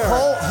right here.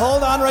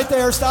 Hold on right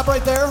there. Stop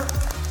right there.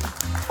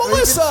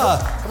 Melissa.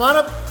 Come on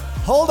up.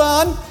 Hold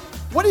on.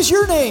 What is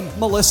your name,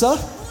 Melissa?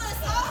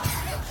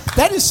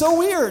 That is so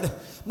weird.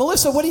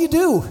 Melissa, what do you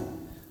do?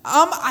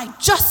 I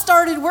just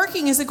started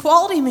working as a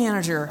quality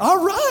manager.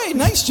 All right.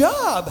 Nice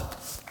job.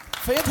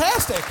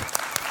 Fantastic.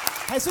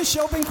 Has this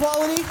show been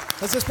quality?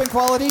 Has this been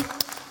quality?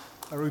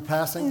 Are we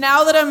passing?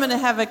 Now that I'm going to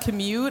have a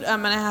commute,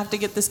 I'm going to have to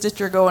get the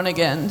stitcher going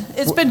again.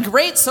 It's been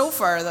great so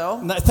far,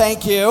 though.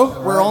 Thank you.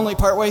 We're only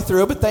partway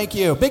through, but thank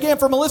you. Big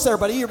hand for Melissa,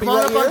 everybody. You'll be Come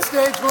on right up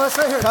here. on stage,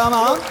 Melissa. Here. Come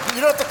on.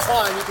 You don't have to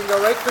climb. You can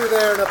go right through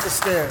there and up the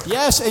stairs.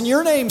 Yes, and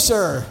your name,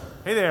 sir?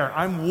 Hey there,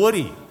 I'm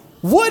Woody.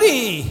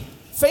 Woody!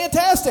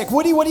 Fantastic.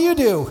 Woody, what do you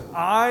do?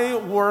 I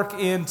work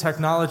in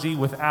technology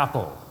with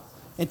Apple.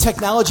 In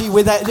technology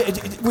with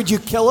that, would you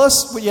kill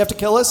us? Would you have to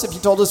kill us if you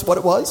told us what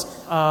it was?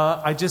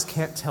 I just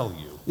can't tell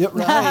you. Yep,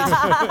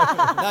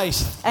 right.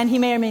 Nice. And he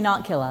may or may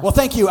not kill us. Well,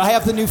 thank you. I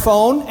have the new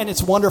phone, and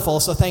it's wonderful,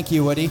 so thank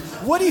you, Woody.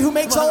 Woody, who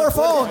makes all our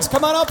phones.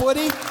 Come on up,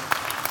 Woody.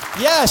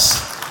 Yes.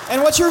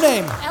 And what's your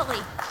name? Ellie.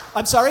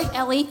 I'm sorry?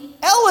 Ellie.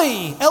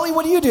 Ellie. Ellie,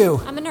 what do you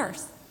do? I'm a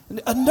nurse.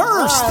 A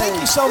nurse.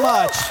 Thank you so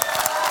much.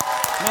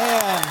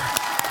 Man,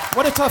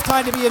 what a tough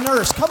time to be a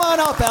nurse. Come on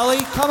up,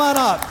 Ellie. Come on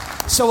up.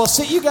 So we'll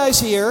sit you guys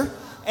here.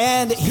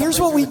 And here's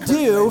what we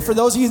do, for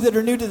those of you that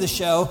are new to the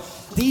show,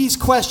 these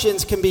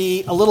questions can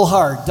be a little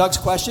hard. Doug's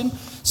question.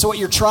 So what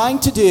you're trying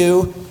to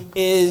do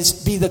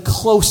is be the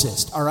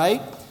closest, all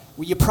right?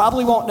 Well, you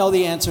probably won't know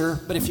the answer,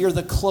 but if you're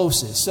the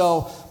closest.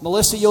 So,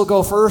 Melissa, you'll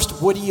go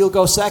first. Woody, you'll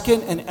go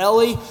second. And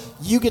Ellie,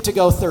 you get to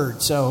go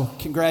third. So,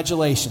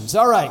 congratulations.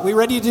 All right, we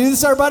ready to do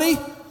this, everybody?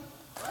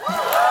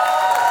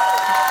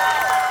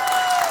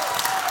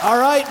 All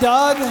right,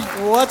 Doug,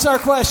 what's our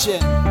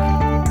question?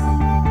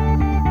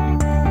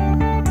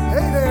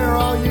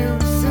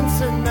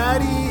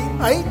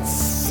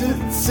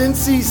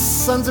 Cincy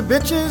sons of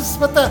bitches?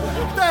 What the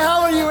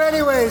hell are you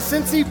anyway?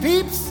 Cincy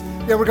peeps?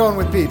 Yeah, we're going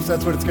with peeps.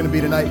 That's what it's going to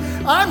be tonight.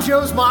 I'm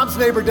Joe's mom's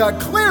neighbor, Doug.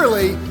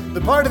 Clearly, the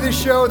part of this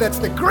show that's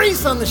the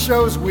grease on the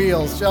show's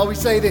wheels. Shall we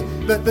say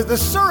the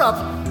syrup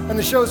on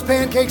the show's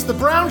pancakes, the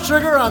brown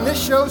sugar on this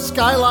show's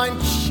Skyline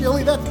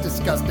chili. That's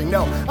disgusting.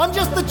 No, I'm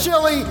just the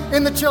chili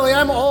in the chili.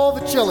 I'm all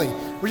the chili.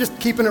 We're just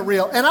keeping it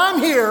real. And I'm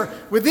here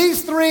with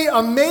these three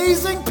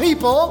amazing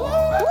people.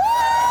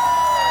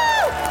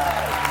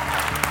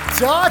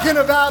 Talking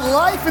about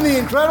life in the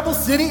incredible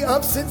city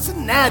of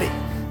Cincinnati.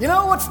 You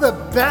know what's the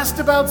best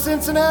about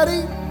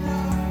Cincinnati?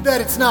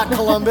 That it's not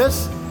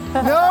Columbus.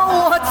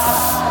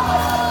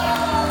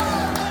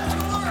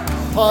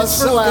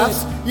 Pause for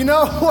laughs. Good. You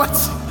know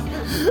what's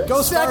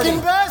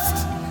second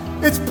best?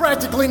 It's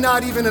practically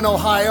not even in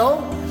Ohio.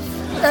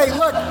 Hey,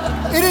 look,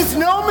 it is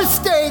no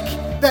mistake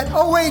that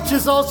OH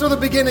is also the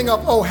beginning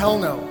of oh hell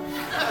no.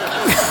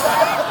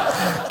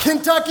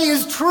 Kentucky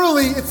is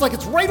truly, it's like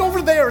it's right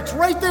over there. It's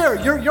right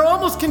there. You're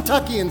almost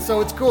Kentuckian,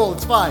 so it's cool.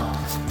 It's fine.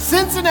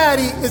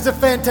 Cincinnati is a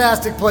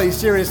fantastic place,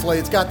 seriously.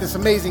 It's got this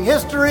amazing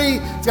history.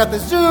 It's got the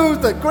zoo,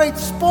 the great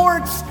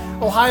sports,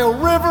 Ohio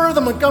River, the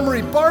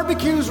Montgomery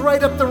barbecues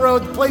right up the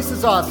road. The place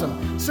is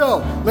awesome.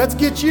 So let's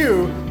get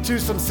you to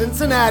some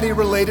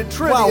Cincinnati-related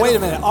trivia. Wow, wait a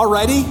minute.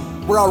 Already?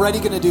 We're already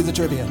going to do the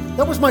trivia.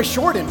 That was my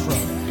short intro.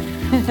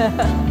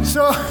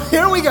 So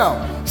here we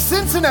go.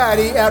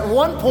 Cincinnati at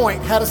one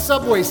point had a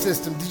subway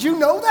system. Did you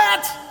know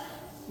that?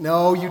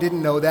 No, you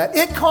didn't know that.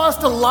 It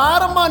cost a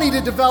lot of money to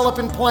develop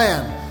and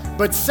plan,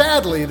 but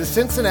sadly, the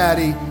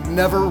Cincinnati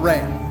never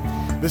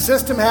ran. The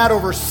system had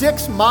over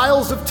 6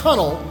 miles of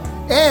tunnel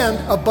and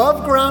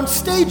above-ground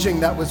staging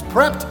that was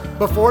prepped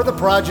before the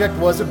project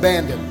was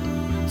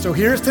abandoned. So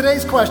here's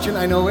today's question.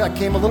 I know I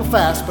came a little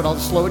fast, but I'll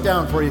slow it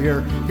down for you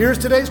here. Here's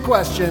today's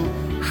question.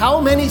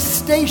 How many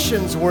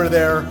stations were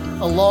there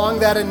along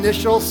that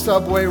initial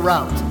subway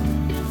route?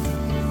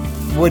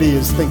 Woody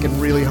is thinking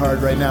really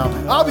hard right now.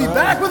 I'll be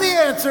back with the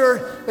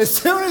answer as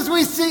soon as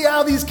we see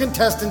how these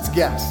contestants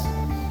guess.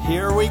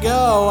 Here we go.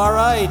 All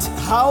right.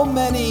 How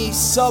many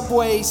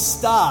subway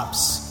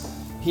stops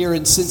here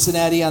in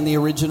Cincinnati on the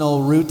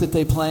original route that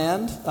they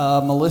planned?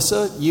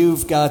 Melissa,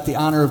 you've got the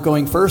honor of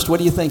going first. What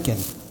are you thinking?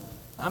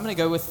 I'm going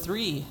to go with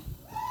 3.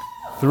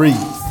 3.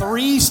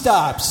 3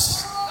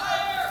 stops.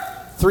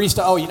 3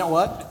 stops. Oh, you know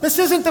what? This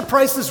isn't The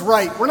Price is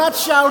Right. We're not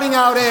shouting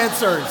out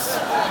answers.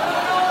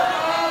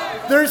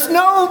 There's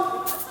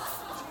no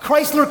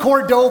Chrysler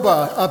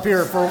Cordoba up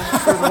here for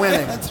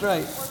winning. That's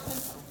right.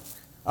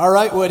 All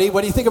right, Woody,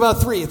 what do you think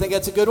about 3? You think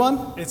that's a good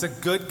one? It's a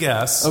good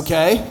guess.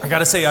 Okay. I got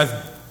to say, I've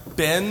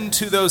been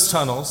to those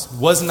tunnels,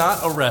 was not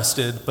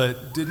arrested,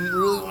 but didn't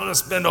really want to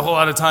spend a whole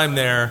lot of time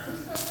there.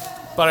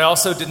 But I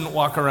also didn't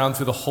walk around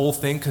through the whole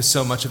thing because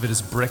so much of it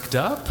is bricked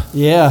up.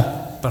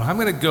 Yeah. But I'm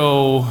going to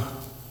go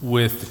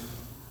with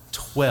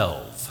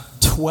 12.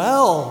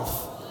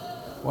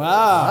 12?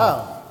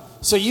 Wow.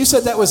 So you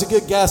said that was a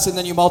good guess, and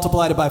then you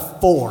multiplied it by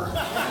 4.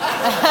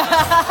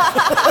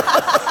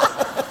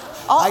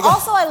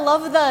 Also, I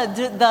love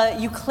the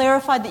you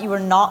clarified that you were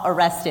not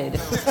arrested.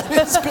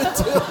 That's good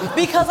too.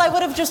 Because I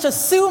would have just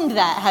assumed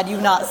that had you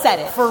not said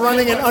it. For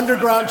running an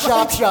underground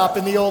shop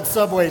in the old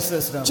subway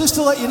system. Just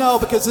to let you know,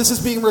 because this is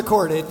being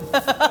recorded,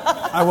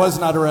 I was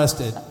not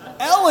arrested.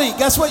 Ellie,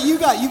 guess what you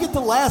got? You get the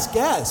last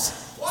guess.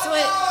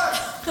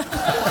 That's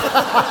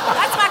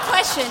my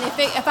question.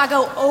 If I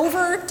go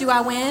over, do I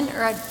win?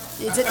 Or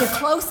Is it the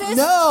closest?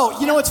 No.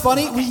 You know what's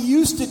funny? We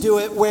used to do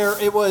it where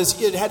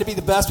it had to be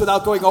the best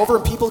without going over,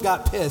 and people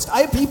got pissed.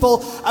 I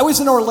was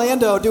in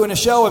Orlando doing a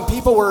show, and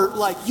people were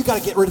like, you got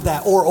to get rid of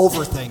that or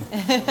over thing.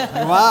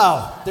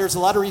 Wow. There's a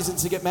lot of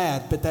reasons to get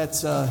mad, but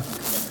that's,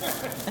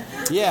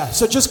 yeah.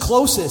 So just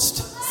closest.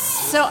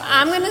 So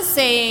I'm going to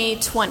say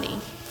 20.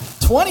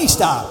 20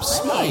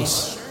 stops.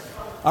 Nice.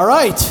 All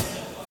right.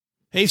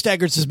 Hey,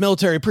 Stackers, is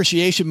Military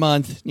Appreciation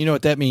Month. You know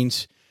what that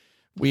means.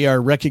 We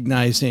are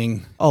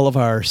recognizing all of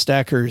our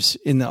stackers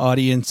in the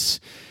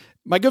audience.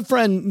 My good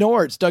friend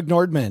Doug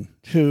Nordman,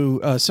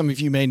 who some of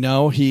you may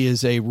know, he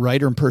is a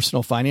writer in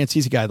personal finance.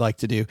 He's a guy I'd like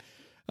to do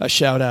a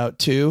shout out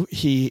to.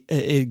 He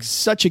is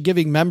such a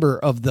giving member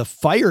of the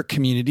FIRE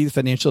community, the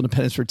Financial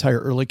Independence Retire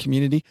Early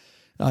community.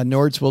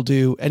 Nords will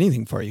do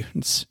anything for you.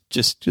 It's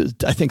just,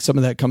 I think some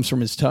of that comes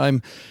from his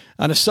time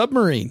on a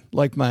submarine,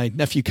 like my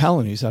nephew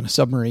Colin, who's on a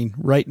submarine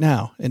right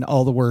now, and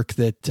all the work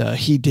that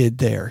he did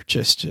there.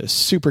 Just a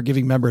super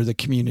giving member of the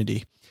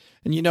community.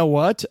 And you know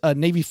what?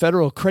 Navy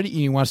Federal Credit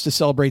Union wants to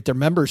celebrate their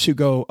members who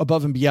go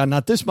above and beyond,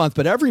 not this month,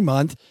 but every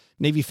month.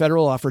 Navy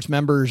Federal offers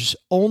members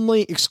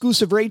only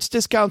exclusive rates,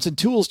 discounts, and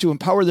tools to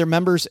empower their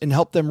members and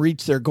help them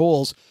reach their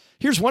goals.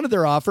 Here's one of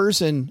their offers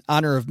in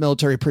honor of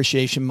Military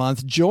Appreciation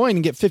Month. Join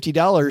and get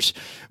 $50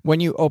 when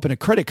you open a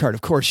credit card.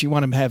 Of course, you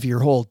want to have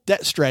your whole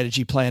debt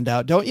strategy planned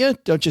out, don't you?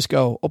 Don't just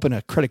go open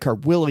a credit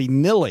card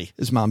willy-nilly,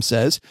 as Mom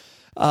says.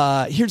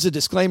 Here's a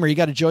disclaimer. You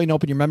got to join and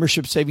open your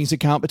membership savings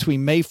account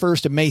between May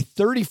 1st and May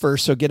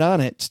 31st, so get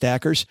on it,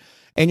 stackers.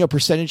 Annual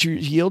percentage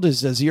yield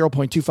is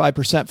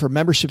 0.25% for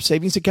membership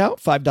savings account,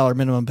 $5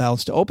 minimum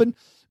balance to open.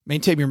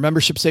 Maintain your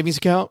membership savings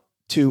account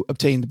to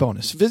obtain the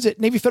bonus. Visit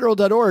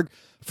NavyFederal.org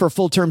for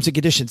full terms and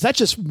conditions. That's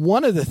just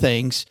one of the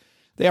things.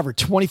 They offer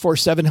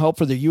 24/7 help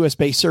for their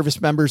U.S.-based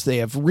service members. They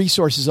have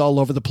resources all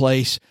over the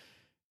place.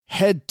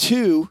 Head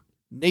to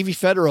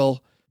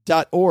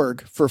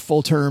NavyFederal.org for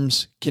full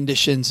terms,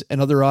 conditions,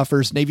 and other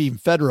offers. Navy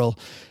Federal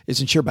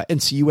is insured by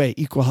NCUA,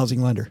 Equal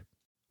Housing Lender.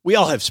 We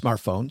all have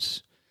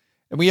smartphones,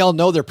 and we all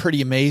know they're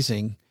pretty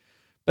amazing,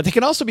 but they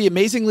can also be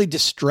amazingly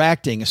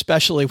distracting,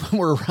 especially when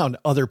we're around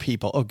other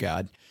people. Oh,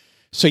 God.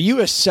 So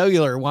U.S.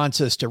 Cellular wants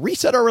us to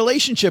reset our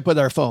relationship with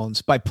our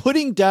phones by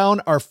putting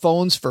down our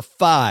phones for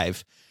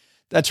 $5.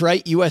 That's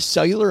right. U.S.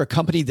 Cellular, a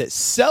company that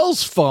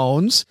sells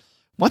phones,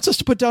 wants us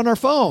to put down our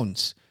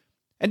phones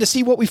and to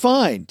see what we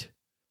find.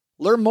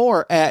 Learn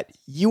more at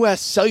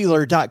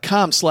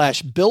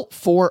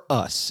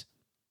uscellular.com/built-for-us.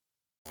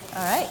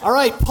 All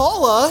right,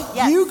 Paula,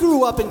 Yes. you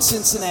grew up in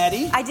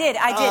Cincinnati. I did.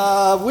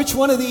 Which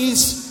one of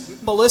these,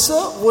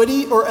 Melissa,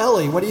 Woody, or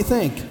Ellie? What do you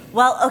think?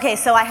 Well, okay,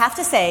 so I have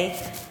to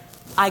say,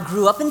 I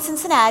grew up in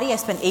Cincinnati. I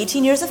spent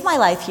 18 years of my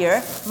life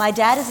here. My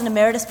dad is an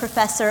emeritus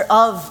professor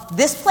of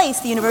this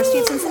place, the University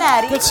of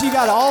Cincinnati. Good, so you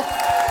got all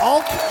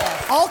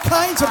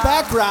kinds of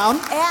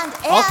background.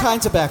 All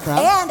kinds of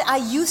background. And I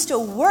used to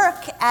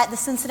work at the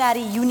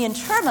Cincinnati Union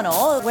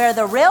Terminal, where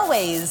the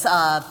railways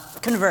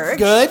converge.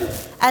 Good.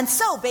 And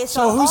so, based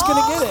on who's all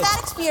gonna get it? that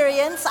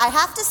experience, I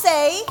have to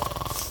say,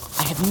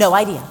 I have no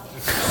idea.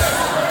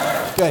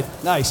 Good,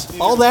 nice.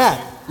 All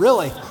that,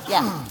 really?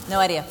 Yeah, no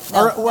idea. No,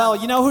 All right, well,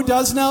 you know who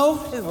does know?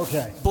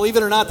 Okay. Believe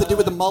it or not, the dude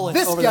with the mullet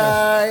This over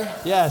guy. there.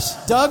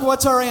 Yes. Doug,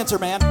 what's our answer,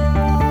 man?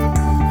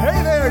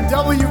 Hey there,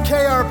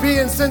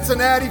 WKRP and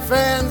Cincinnati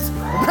fans.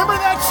 Remember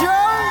that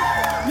show?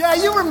 Yeah,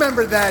 you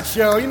remember that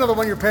show. You know, the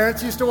one your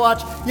parents used to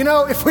watch? You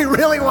know, if we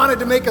really wanted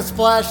to make a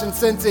splash in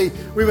Cincy,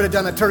 we would have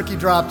done a turkey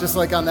drop just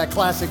like on that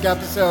classic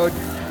episode.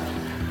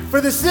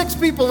 For the 6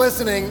 people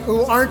listening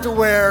who aren't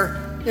aware,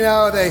 you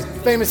know, the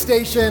famous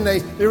station,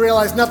 they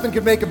realized nothing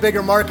could make a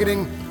bigger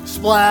marketing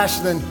splash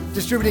than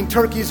distributing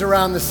turkeys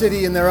around the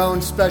city in their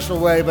own special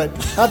way. But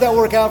how'd that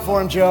work out for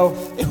them, Joe?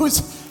 It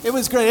was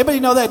great. Anybody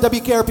know that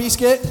WKRP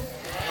skit?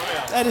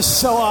 That is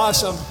so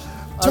awesome.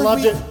 I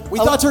loved it. We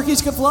thought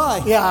turkeys could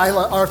fly. Yeah, I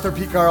love Arthur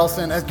P.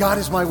 Carlson. As God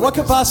is my witness. What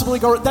could possibly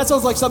go? That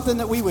sounds like something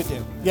that we would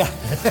do. Yeah.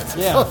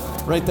 Yeah,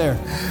 right there.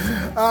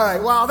 All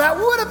right, well, that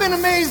would have been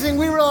amazing.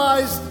 We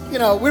realized, you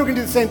know, we were going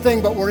to do the same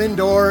thing, but we're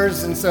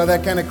indoors, and so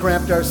that kind of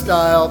cramped our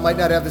style. Might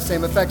not have the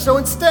same effect. So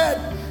instead,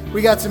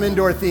 we got some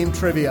indoor-themed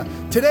trivia.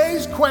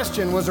 Today's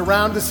question was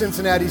around the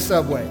Cincinnati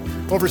subway.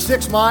 Over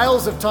 6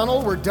 miles of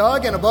tunnel were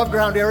dug and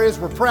above-ground areas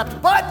were prepped.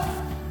 But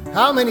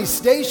how many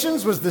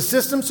stations was the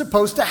system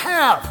supposed to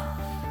have?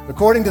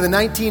 According to the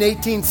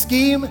 1918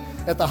 scheme,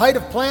 at the height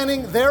of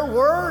planning, there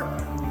were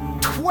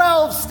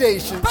 12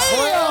 stations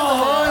planned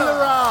along the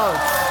route.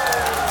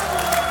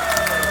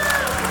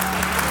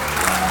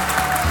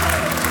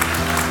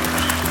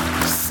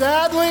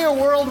 Sadly, a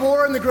world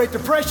war and the Great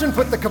Depression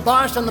put the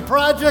kibosh on the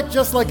project,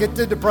 just like it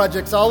did to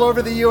projects all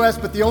over the U.S.,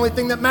 but the only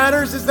thing that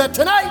matters is that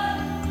tonight,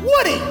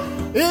 Woody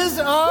is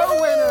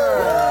our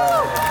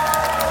winner.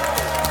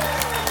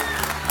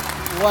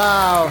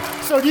 Wow.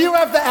 So do you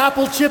have the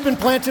Apple chip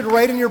implanted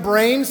right in your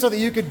brain so that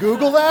you could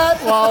Google that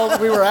while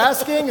we were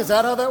asking? Is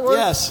that how that works?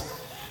 Yes.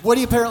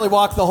 Woody apparently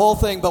walked the whole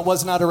thing but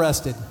was not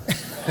arrested.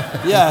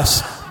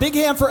 Yes. Big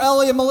hand for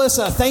Ellie and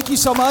Melissa. Thank you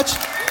so much.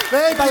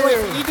 Thank By the way, you.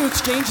 if you need to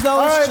exchange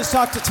those, just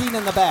talk to Tina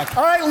in the back.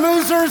 All right,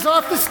 losers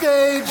off the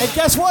stage. And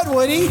guess what,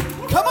 Woody?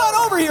 Come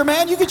on over here,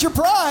 man. You get your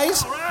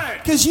prize. All right.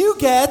 Because you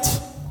get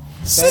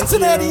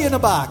Cincinnati in a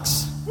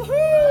box. Woo-hoo.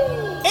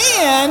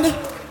 And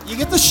you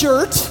get the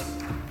shirt.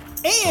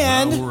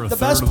 And the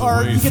best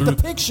part, you get the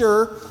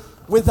picture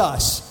with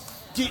us.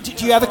 Do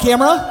you have a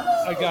camera?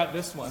 I got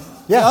this one.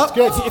 Yeah, it's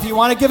good. If you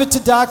want to give it to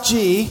Doc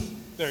G.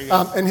 There you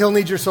go. And he'll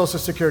need your social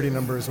security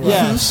number as well.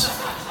 Yes.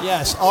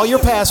 Yes. All your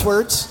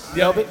passwords.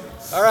 Yep.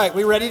 All right,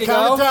 we ready to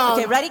Count go? it down.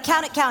 Okay, ready?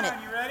 Count it.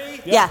 You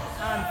ready? Yeah.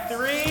 On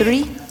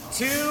 3,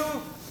 2,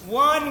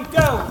 1,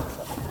 go.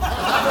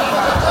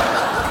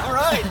 All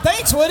right.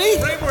 Thanks, Woody.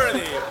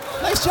 Praiseworthy.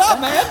 Nice job,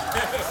 man.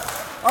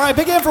 All right,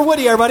 big hand for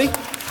Woody, everybody.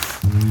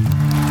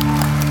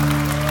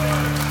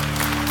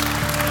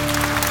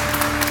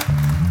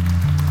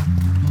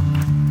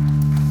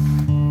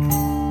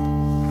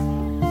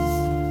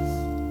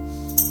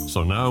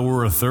 So now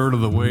we're a third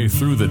of the way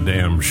through the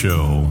damn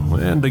show,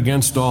 and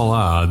against all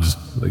odds,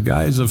 the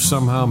guys have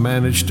somehow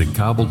managed to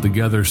cobble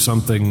together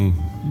something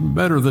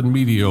better than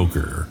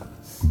mediocre.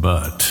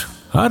 But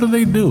how do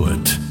they do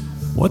it?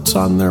 What's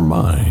on their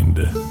mind?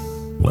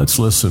 Let's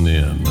listen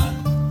in.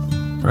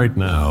 Right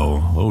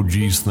now,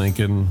 OG's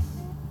thinking,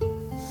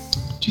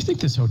 Do you think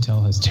this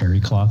hotel has terry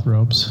cloth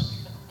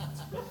robes?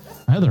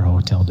 My other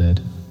hotel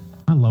did.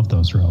 I love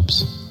those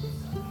robes.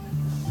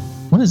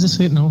 When is this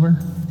getting over?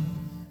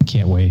 I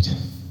can't wait.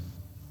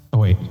 Oh,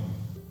 wait.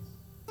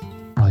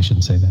 Probably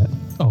shouldn't say that.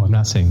 Oh, I'm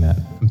not saying that.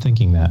 I'm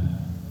thinking that.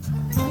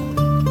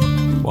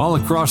 while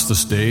across the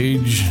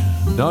stage,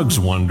 Doug's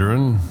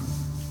wondering,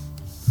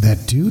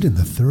 that dude in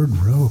the third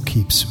row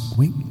keeps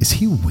is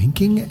he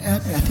winking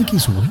at me? I think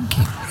he's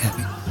winking at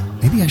me.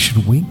 Maybe I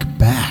should wink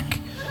back.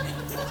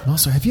 And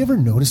also, have you ever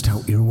noticed how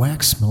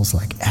earwax smells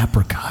like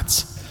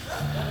apricots?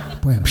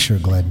 Boy, I'm sure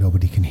glad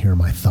nobody can hear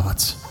my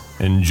thoughts.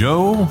 And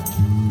Joe?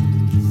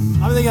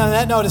 I'm thinking on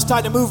that note, it's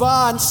time to move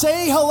on.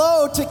 Say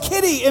hello to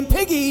Kitty and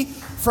Piggy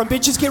from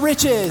Bitches Get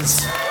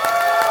Riches.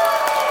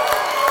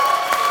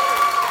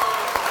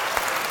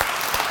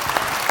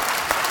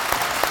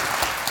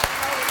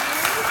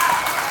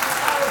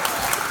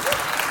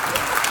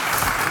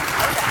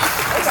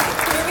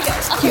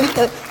 Here we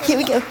go. Here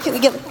we go. Here we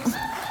go.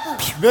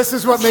 This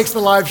is what makes the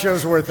live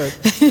shows worth it.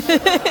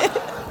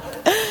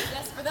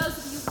 Yes, for those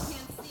of you who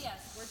can't see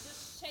us, we're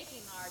just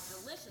shaking our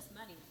delicious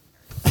money.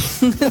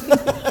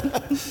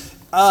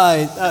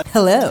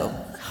 Hello.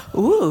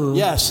 Ooh.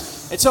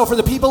 Yes. And so for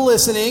the people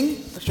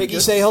listening, Piggy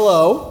say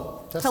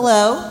hello.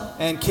 Hello.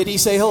 And Kitty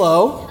say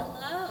hello.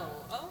 Hello.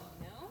 Oh,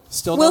 no.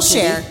 Still We'll no Kitty?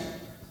 share.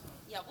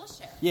 Yeah, we'll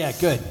share. Yeah,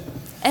 good.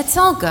 It's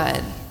all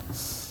good.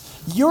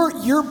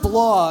 Your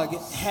blog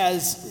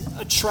has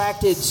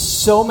attracted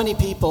so many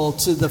people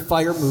to the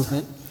FIRE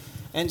movement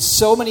and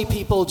so many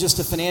people just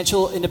to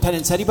financial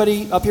independence.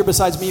 Anybody up here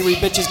besides me read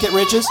Bitches Get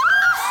Riches?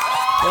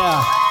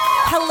 Yeah.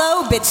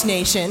 Hello, Bitch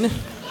Nation.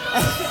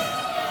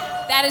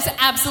 That is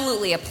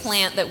absolutely a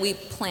plant that we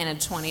planted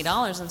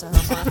 $20 into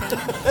her pocket.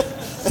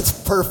 That's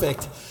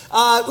perfect.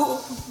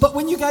 But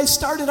when you guys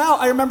started out,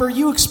 I remember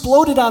you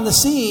exploded on the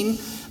scene.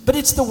 But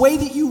it's the way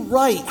that you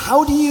write.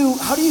 How do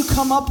you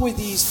come up with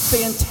these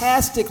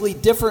fantastically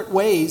different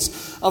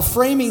ways of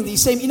framing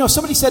these same? You know,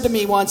 somebody said to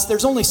me once,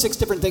 "There's only 6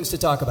 different things to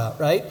talk about,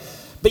 right?"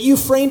 But you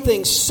frame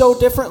things so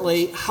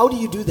differently. How do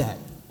you do that?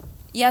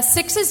 Yeah,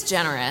 6 is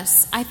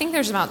generous. I think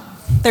there's about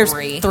There's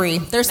 3.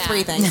 There's Max.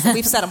 3 things.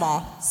 We've said them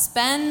all.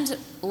 Spend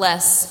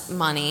less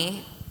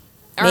money.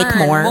 Make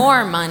Earn more.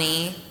 more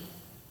money.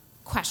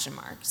 Question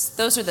marks.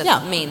 Those are the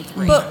main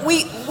 3. But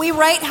we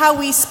write how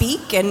we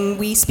speak, and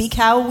we speak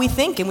how we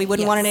think, and we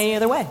wouldn't want it any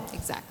other way.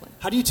 Exactly.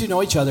 How do you two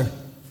know each other?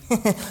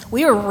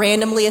 We were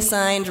randomly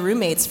assigned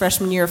roommates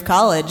freshman year of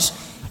college,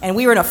 and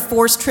we were in a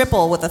forced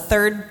triple with a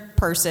third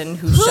person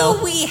who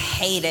we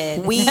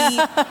hated. We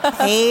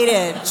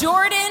hated.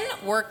 Jordan,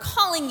 we're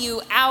calling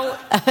you out.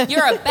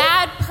 You're a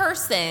bad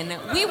person.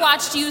 We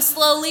watched you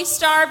slowly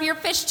starve your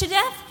fish to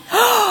death.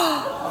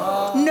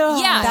 No.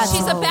 Yeah,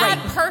 she's a bad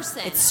right.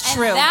 person. It's And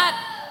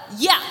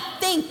true.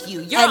 Thank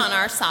you. You're on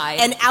our side.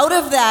 And out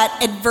of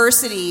that,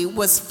 adversity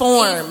was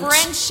formed. A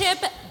friendship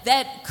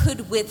that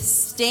could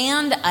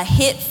withstand a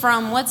hit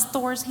from, what's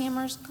Thor's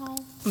hammers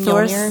called?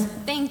 Thor's.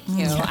 Thank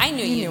you. I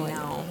knew you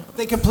know.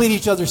 They complete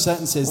each other's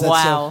sentences. That's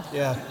Wow.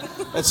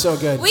 That's so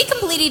good. We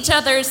complete each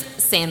other's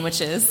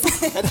sandwiches.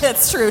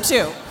 That's true,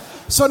 too.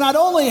 So not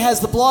only has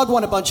the blog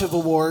won a bunch of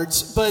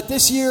awards, but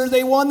this year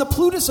they won the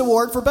Plutus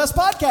Award for Best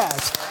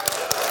Podcast.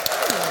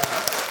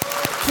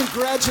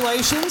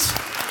 Congratulations.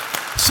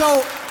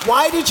 So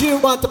why did you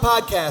want the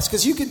podcast?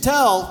 Because you can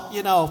tell,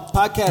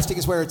 podcasting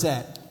is where it's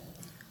at.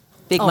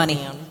 Big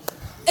money.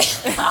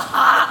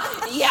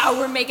 Yeah,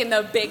 we're making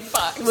the big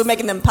bucks. We're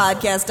making them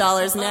podcast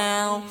dollars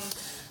now.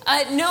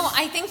 No,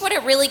 I think what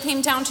it really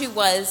came down to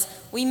was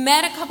we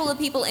met a couple of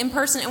people in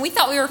person, and we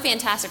thought we were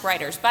fantastic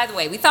writers. By the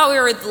way, we thought we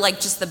were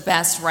just the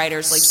best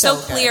writers, so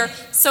clear,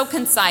 so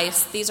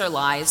concise. These are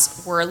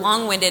lies. We're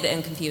long-winded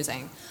and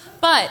confusing.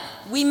 But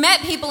we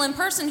met people in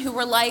person who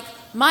were like,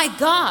 my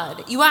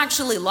God, you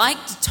actually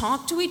like to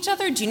talk to each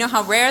other? Do you know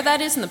how rare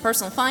that is in the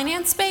personal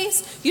finance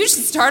space? You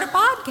should start a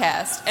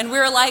podcast. And we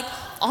were like,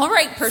 all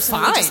right, person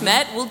we just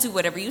met, we'll do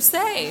whatever you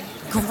say.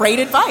 Great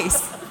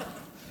advice.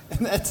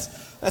 And that's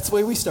the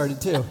way we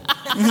started, too.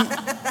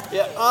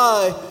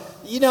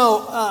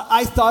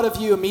 I thought of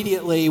you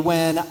immediately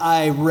when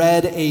I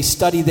read a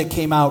study that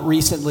came out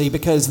recently,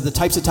 because the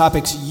types of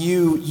topics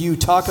you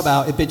talk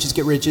about at Bitches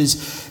Get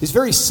Riches is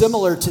very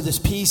similar to this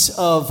piece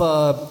of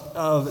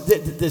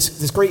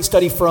this great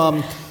study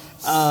from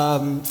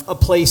a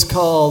place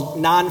called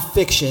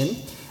Nonfiction,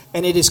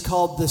 and it is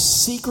called The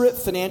Secret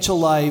Financial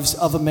Lives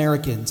of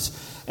Americans.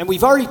 And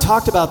we've already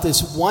talked about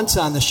this once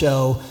on the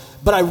show,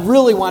 but I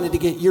really wanted to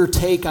get your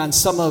take on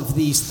some of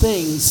these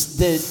things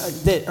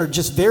that are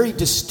just very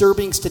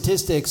disturbing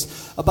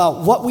statistics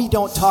about what we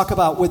don't talk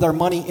about with our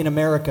money in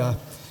America.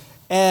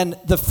 And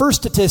the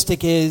first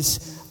statistic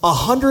is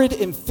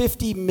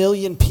 150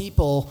 million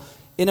people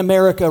in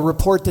America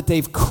report that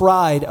they've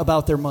cried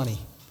about their money.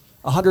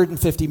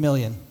 150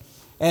 million.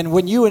 And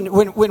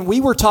when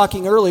we were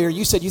talking earlier,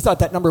 you said you thought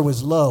that number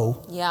was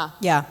low. Yeah.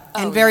 Yeah,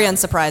 and very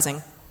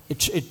unsurprising.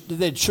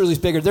 It surely is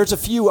bigger. There's a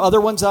few other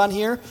ones on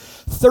here.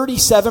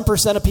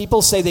 37% of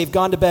people say they've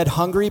gone to bed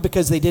hungry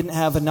because they didn't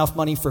have enough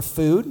money for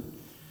food.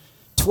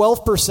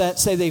 12%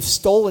 say they've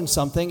stolen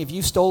something. Have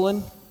you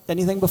stolen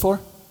anything before?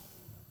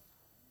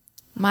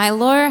 My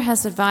lawyer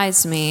has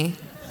advised me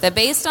that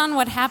based on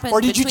what happened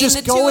or did between you just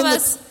the go two in of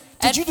us...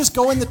 Did you just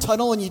go in the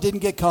tunnel and you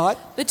didn't get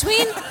caught?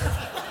 Between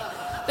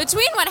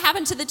what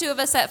happened to the two of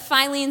us at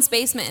Filene's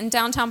basement in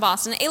downtown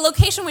Boston, a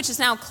location which is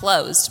now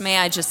closed, may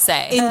I just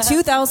say. In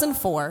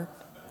 2004,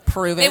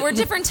 prove it. They were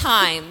different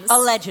times.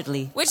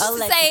 Allegedly. Which is to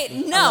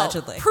say, no,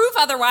 prove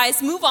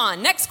otherwise, move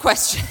on. Next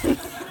question.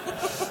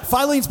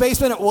 Filene's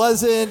basement, it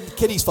wasn't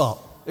Kitty's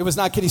fault. It was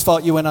not Kitty's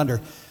fault you went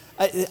under.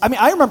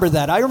 I remember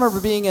that. I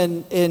remember being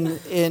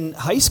in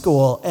high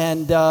school,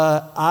 and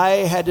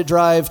I had to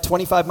drive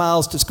 25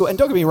 miles to school. And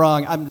don't get me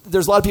wrong,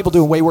 there's a lot of people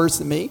doing way worse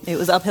than me. It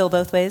was uphill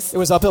both ways? It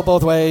was uphill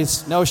both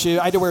ways. No shoe.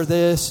 I had to wear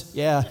this.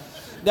 Yeah.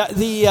 But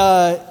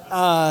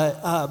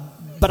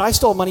I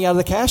stole money out of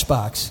the cash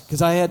box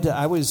because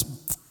I was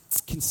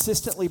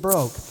consistently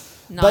broke.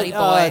 Naughty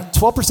boy.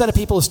 12% of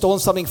people have stolen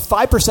something.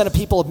 5% of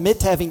people admit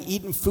to having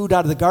eaten food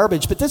out of the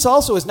garbage. But this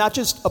also is not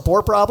just a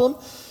poor problem.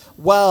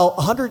 While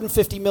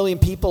 150 million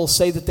people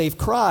say that they've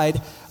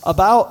cried,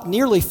 about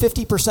nearly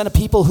 50% of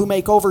people who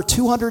make over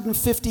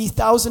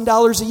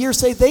 $250,000 a year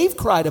say they've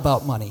cried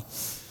about money.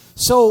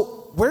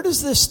 So where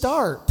does this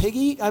start,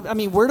 Piggy?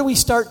 Where do we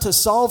start to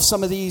solve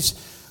some of these?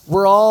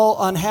 We're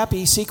all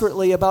unhappy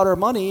secretly about our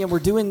money, and we're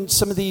doing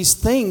some of these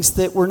things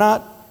that we're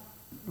not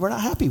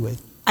happy with.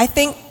 I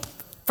think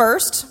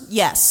first,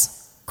 yes.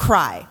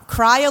 Cry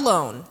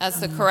alone. That's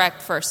the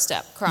correct first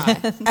step.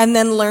 Cry. And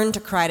then learn to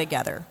cry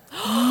together.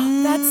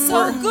 That's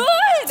so good.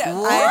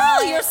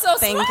 Girl, you're so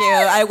Thank smart. you.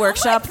 I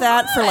workshopped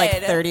that for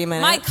like 30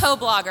 minutes. My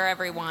co-blogger,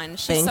 everyone.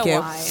 She's Thank so you.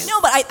 wise.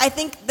 No, but I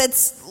think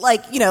that's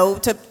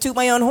to toot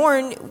my own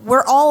horn,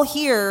 we're all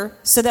here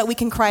so that we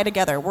can cry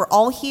together. We're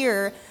all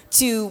here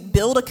to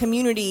build a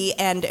community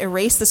and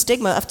erase the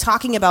stigma of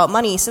talking about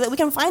money so that we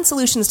can find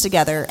solutions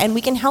together and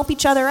we can help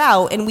each other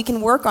out and we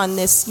can work on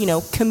this,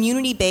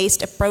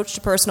 community-based approach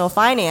to personal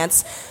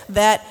finance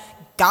that,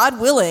 God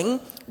willing,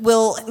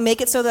 will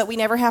make it so that we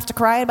never have to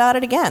cry about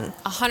it again.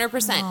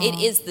 100%. It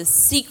is the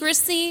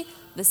secrecy,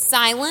 the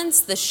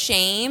silence, the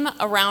shame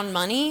around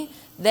money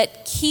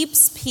that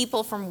keeps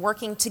people from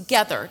working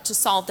together to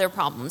solve their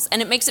problems.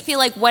 And it makes it feel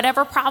like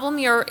whatever problem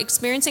you're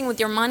experiencing with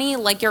your money,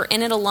 like you're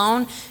in it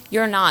alone,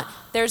 you're not.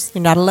 You're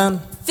not alone.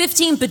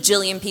 15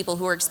 bajillion people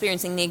who are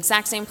experiencing the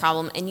exact same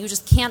problem, and you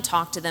just can't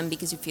talk to them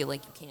because you feel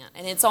like you can't.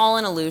 And it's all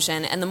an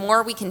illusion. And the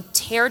more we can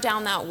tear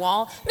down that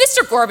wall, Mr.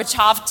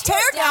 Gorbachev, tear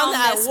down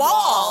that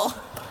wall.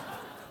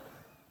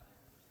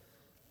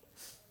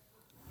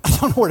 I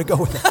don't know where to go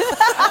with that.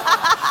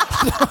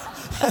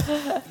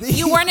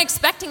 You weren't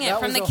expecting it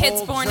from the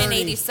kids born in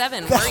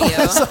 87, were you?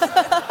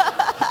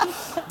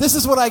 This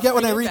is what I get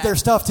when I read their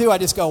stuff, too. I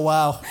just go,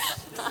 wow.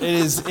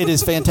 It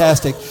is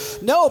fantastic.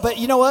 No, but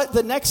you know what?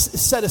 The next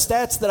set of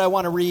stats that I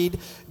want to read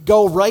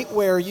go right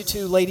where you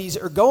two ladies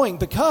are going,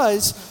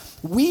 because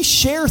we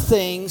share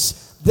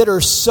things that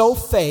are so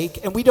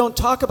fake, and we don't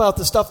talk about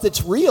the stuff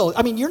that's real.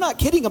 You're not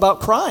kidding about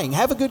crying.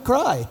 Have a good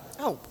cry.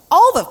 Oh,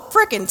 all the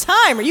frickin'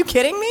 time. Are you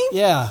kidding me?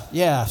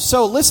 Yeah.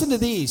 So listen to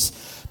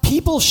these.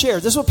 People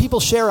share. This is what people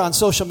share on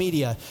social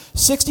media.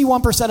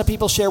 61% of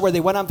people share where they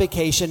went on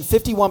vacation.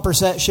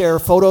 51% share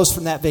photos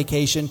from that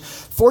vacation.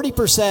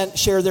 40%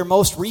 share their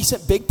most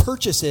recent big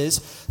purchases.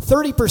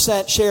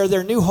 30% share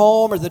their new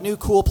home or the new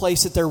cool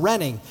place that they're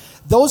renting.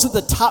 Those are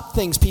the top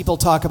things people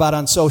talk about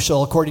on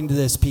social, according to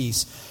this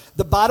piece.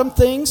 The bottom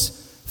things,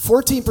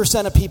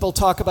 14% of people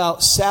talk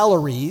about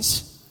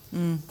salaries.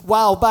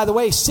 While, by the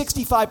way,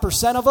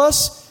 65% of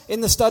us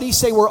in the study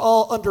say we're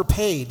all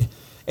underpaid.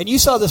 And you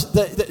saw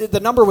the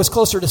number was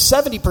closer to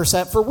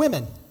 70% for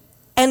women.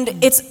 And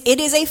it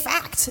is a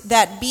fact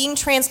that being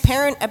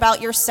transparent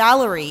about your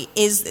salary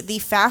is the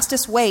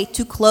fastest way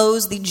to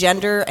close the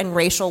gender and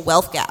racial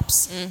wealth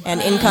gaps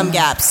and income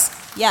gaps.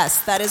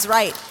 Yes, that is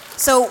right.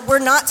 So we're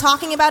not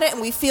talking about it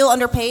and we feel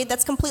underpaid.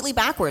 That's completely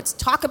backwards.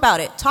 Talk about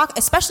it. Talk,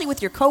 especially with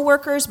your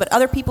coworkers, but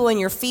other people in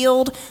your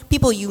field,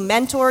 people you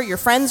mentor, your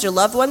friends, your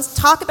loved ones.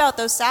 Talk about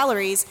those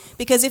salaries,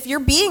 because if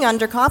you're being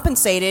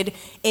undercompensated,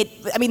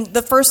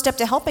 the first step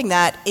to helping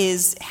that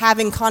is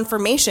having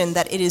confirmation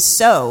that it is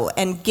so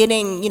and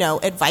getting,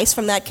 advice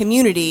from that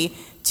community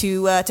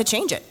to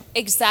change it.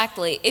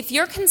 Exactly. If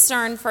you're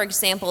concerned, for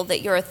example,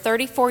 that you're a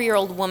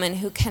 34-year-old woman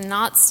who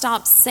cannot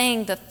stop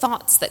saying the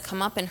thoughts that come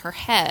up in her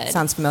head.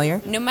 Sounds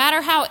familiar. No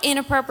matter how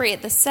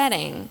inappropriate the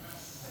setting,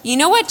 you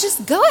know what?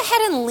 Just go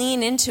ahead and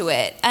lean into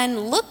it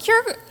and look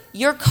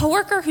your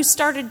coworker who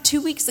started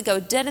 2 weeks ago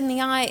dead in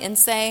the eye and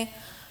say,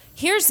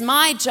 here's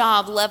my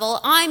job level.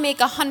 I make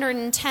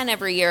 110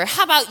 every year.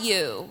 How about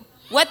you?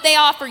 What they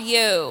offer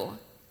you?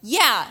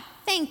 Yeah.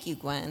 Thank you,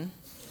 Gwen.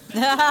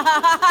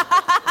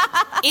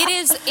 It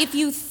is, if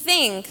you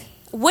think,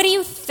 what do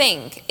you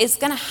think is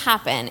going to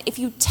happen if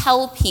you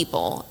tell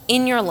people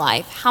in your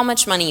life how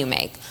much money you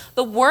make?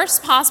 The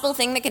worst possible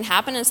thing that can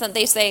happen is that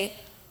they say,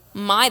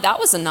 that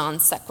was a non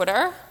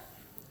sequitur.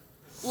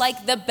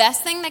 Like, the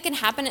best thing that can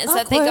happen is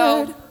that they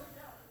go,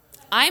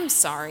 I'm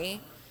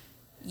sorry,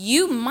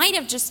 you might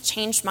have just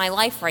changed my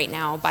life right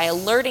now by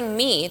alerting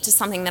me to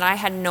something that I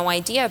had no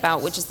idea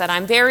about, which is that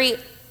I'm very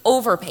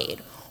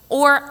overpaid.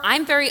 Or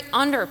I'm very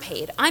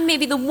underpaid. I'm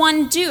maybe the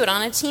one dude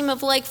on a team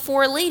of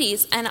 4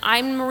 ladies, and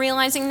I'm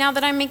realizing now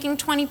that I'm making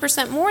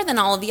 20% more than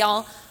all of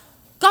y'all.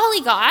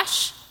 Golly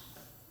gosh.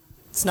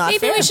 It's not maybe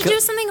fair. We should do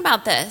something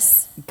about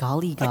this.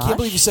 Golly gosh. I can't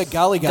believe you said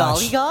golly gosh.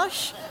 Golly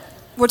gosh?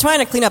 We're trying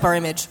to clean up our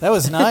image. That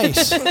was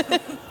nice. I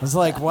was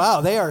like,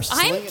 wow, they are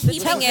I'm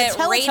keeping it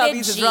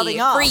rated G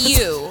for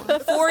you.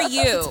 For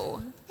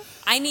you.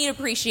 I need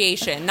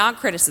appreciation, not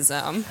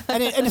criticism.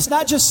 And it's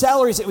not just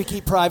salaries that we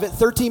keep private.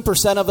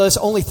 13% of us,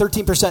 only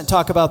 13%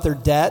 talk about their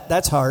debt.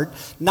 That's hard.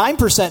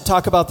 9%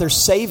 talk about their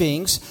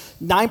savings.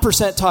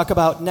 9% talk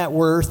about net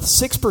worth.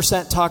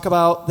 6% talk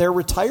about their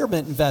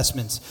retirement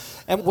investments.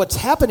 And what's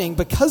happening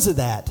because of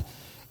that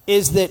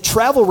is that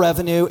travel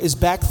revenue is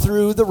back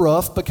through the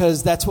roof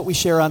because that's what we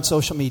share on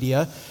social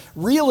media.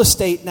 Real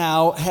estate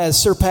now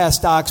has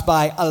surpassed stocks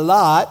by a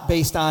lot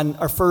based on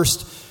our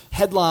first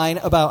headline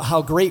about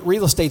how great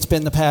real estate's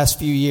been the past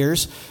few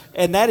years.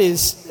 And that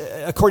is,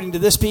 according to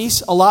this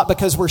piece, a lot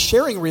because we're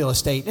sharing real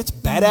estate. It's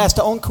badass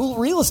to own cool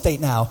real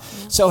estate now.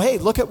 So, hey,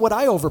 look at what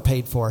I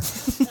overpaid for.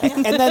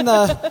 And then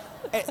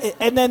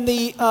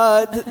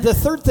the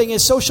third thing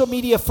is social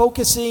media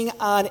focusing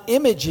on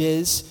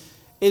images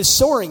is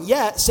soaring.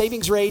 Yet,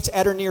 savings rates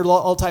at or near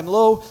all-time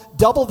low.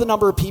 Double the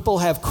number of people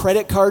have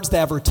credit cards that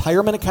have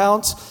retirement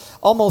accounts.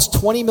 Almost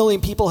 20 million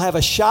people have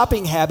a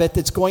shopping habit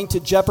that's going to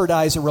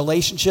jeopardize a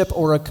relationship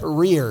or a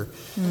career.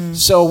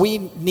 So we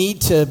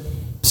need to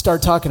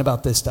start talking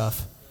about this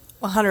stuff.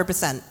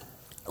 100%.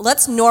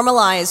 Let's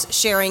normalize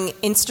sharing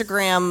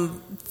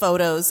Instagram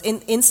photos.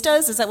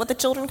 Instas, is that what the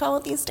children call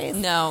it these days?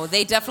 No,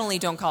 they definitely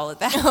don't call it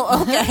that.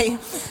 Oh, okay.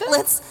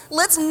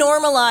 Let's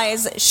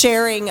normalize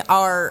sharing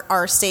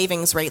our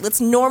savings rate.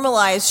 Let's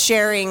normalize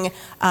sharing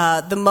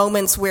the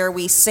moments where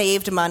we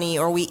saved money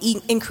or we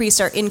increased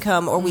our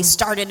income or we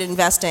started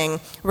investing,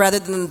 rather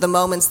than the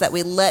moments that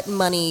we let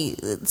money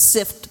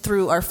sift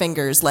through our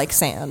fingers like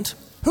sand.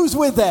 Who's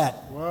with that?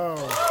 Whoa.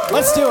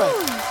 Let's do it.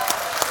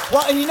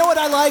 Well, and you know what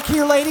I like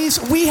here, ladies?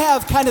 We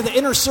have kind of the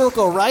inner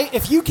circle, right?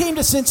 If you came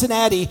to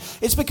Cincinnati,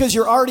 it's because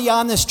you're already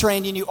on this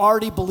train and you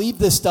already believe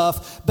this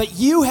stuff, but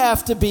you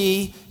have to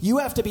be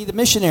the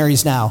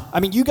missionaries now. I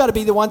mean, you got to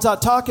be the ones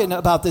out talking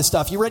about this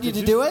stuff. You ready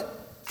to do it?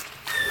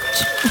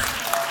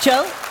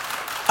 Joe,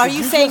 are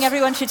you saying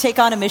everyone should take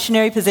on a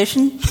missionary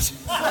position?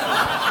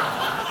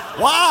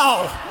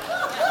 Wow.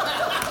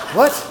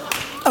 What?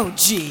 Oh,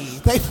 gee.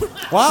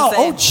 Wow.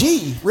 Oh,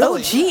 gee.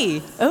 Really?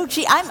 Oh,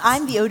 gee.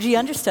 I'm the OG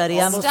understudy.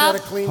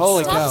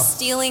 Holy cow. Stop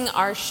stealing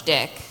our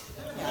shtick.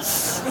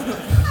 There's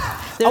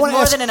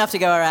more than enough to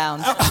go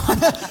around.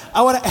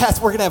 I want to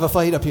ask, we're going to have a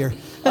fight up here.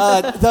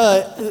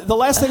 The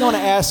last thing I want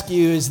to ask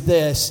you is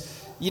this.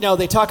 You know,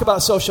 they talk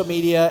about social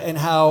media and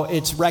how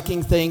it's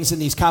wrecking things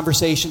and these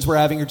conversations we're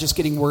having are just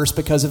getting worse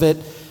because of it.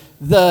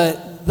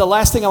 The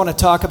last thing I want to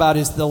talk about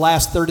is the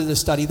last third of the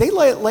study. They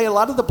lay a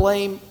lot of the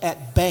blame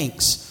at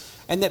banks,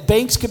 and that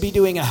banks could be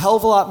doing a hell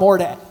of a lot more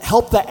to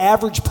help the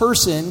average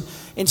person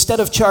instead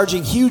of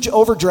charging huge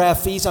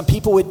overdraft fees on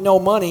people with no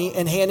money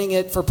and handing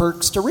it for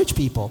perks to rich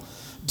people.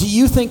 Do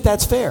you think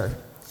that's fair?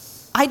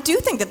 I do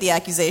think that the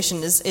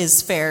accusation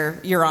is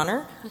fair, Your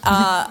Honor.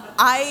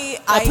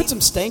 I put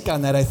some stank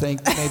on that, I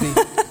think, maybe.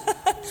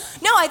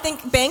 No, No, I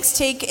think banks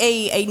take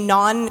a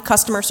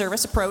non-customer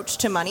service approach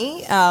to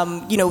money.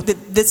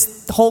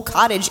 This whole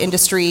cottage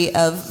industry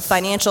of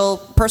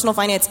personal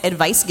finance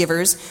advice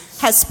givers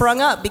has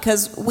sprung up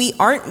because we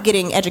aren't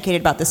getting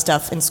educated about this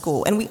stuff in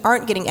school, and we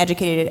aren't getting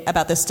educated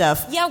about this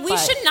stuff. Yeah, we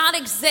should not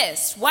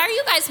exist. Why are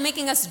you guys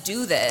making us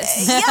do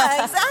this?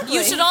 Yeah, exactly.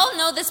 You should all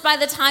know this by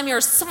the time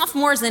you're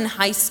sophomores in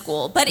high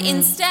school. But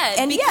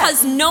instead,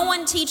 because no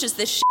one teaches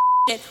this shit,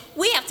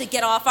 we have to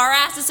get off our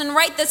asses and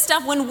write this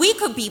stuff when we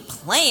could be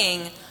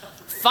playing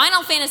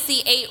Final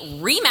Fantasy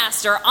VIII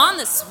Remaster on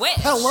the Switch.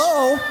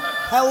 Hello.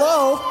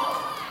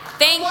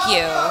 Thank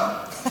you.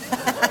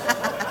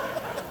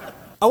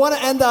 I want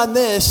to end on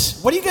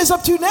this. What are you guys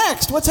up to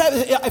next? What's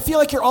happening? I feel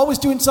like you're always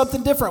doing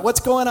something different. What's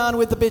going on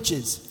with the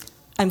bitches?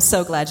 I'm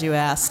so glad you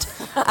asked.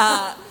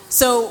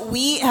 So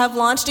we have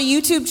launched a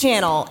YouTube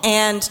channel,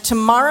 and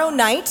tomorrow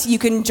night you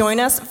can join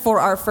us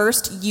for our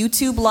first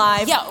YouTube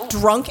Live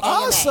Drunk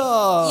AMA.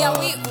 Awesome. Yeah,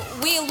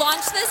 we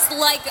launched this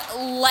like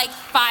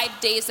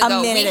 5 days ago.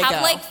 A minute we have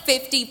ago. like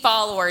 50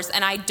 followers,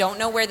 and I don't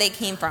know where they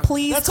came from.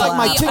 Please, that's like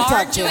my TikTok We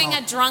are channel. doing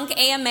a drunk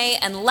AMA,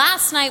 and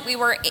last night we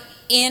were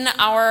in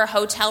our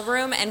hotel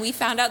room, and we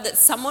found out that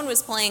someone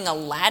was playing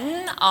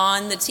Aladdin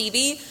on the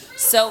TV.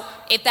 So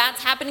if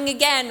that's happening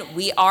again,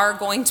 we are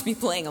going to be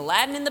playing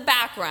Aladdin in the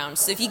background.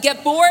 So if you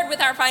get bored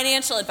with our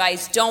financial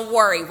advice, don't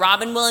worry.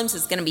 Robin Williams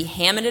is going to be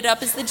hamming it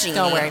up as the genie.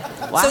 Don't worry.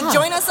 Wow. So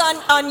join us on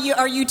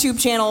our YouTube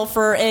channel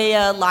for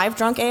a live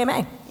drunk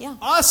AMA. Yeah.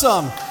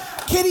 Awesome.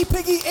 Kitty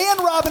Piggy and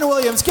Robin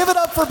Williams. Give it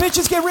up for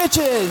Bitches Get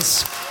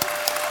Riches.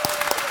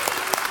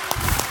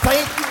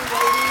 Thank you,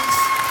 ladies.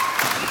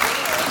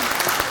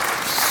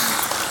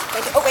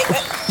 Oh, wait.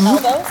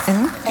 Elbows.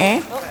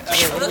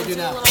 What do we do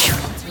now?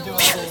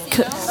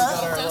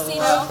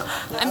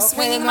 I'm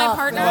swinging my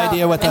partner. No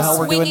idea what the hell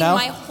we're doing now.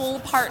 My whole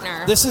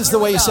partner. This is the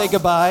way you say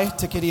goodbye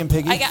to Kitty and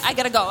Piggy. I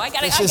gotta go. I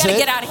gotta This is get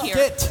it? out of here.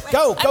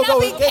 Go. I'm not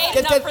being paid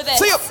enough for this.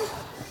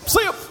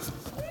 See ya.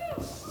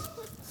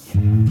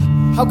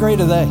 How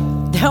great are they?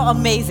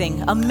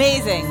 Amazing.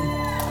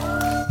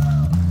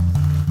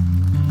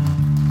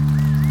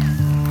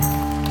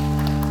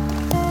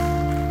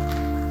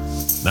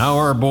 Now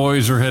our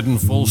boys are heading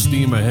full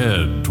steam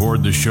ahead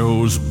toward the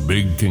show's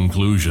big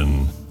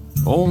conclusion.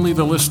 Only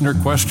the listener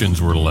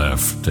questions were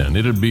left, and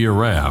it'd be a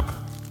wrap.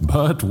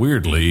 But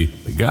weirdly,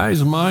 the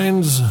guys'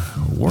 minds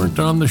weren't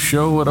on the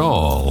show at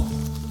all.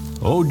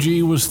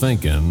 OG was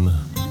thinking,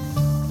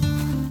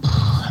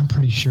 I'm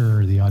pretty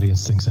sure the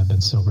audience thinks I've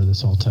been sober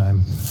this whole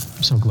time.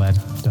 I'm so glad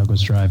Doug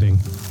was driving.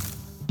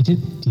 Do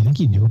you think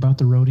he knew about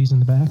the roadies in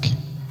the back?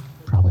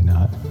 Probably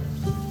not.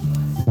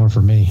 More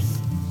for me.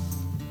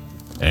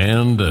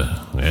 and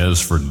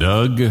as for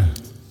Doug...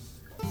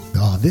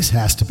 Oh, this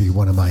has to be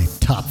one of my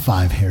top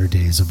 5 hair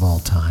days of all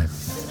time.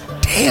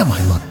 Damn,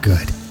 I look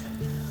good.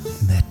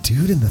 And that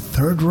dude in the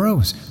third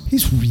rows,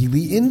 he's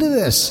really into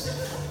this.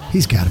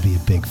 He's got to be a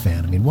big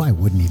fan. I mean, why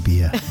wouldn't he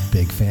be a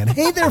big fan?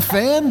 Hey there,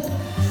 fan.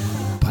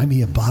 Buy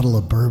me a bottle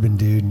of bourbon,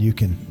 dude, and you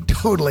can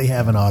totally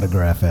have an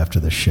autograph after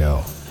the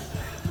show.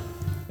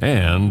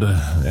 And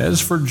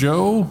as for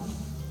Joe...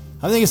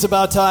 I think it's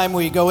about time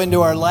we go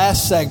into our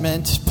last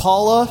segment.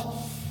 Paula,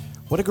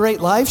 what a great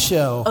live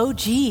show.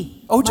 OG.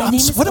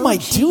 What am I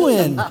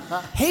doing?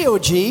 Hey,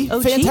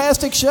 OG.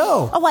 Fantastic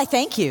show. Oh, why,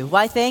 thank you.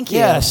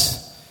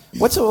 Yes.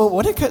 What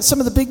are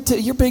some of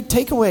the your big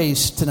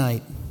takeaways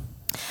tonight?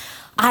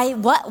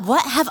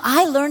 What have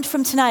I learned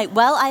from tonight?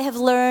 Well, I have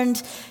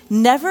learned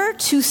never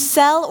to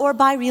sell or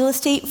buy real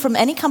estate from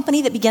any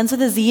company that begins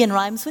with a Z and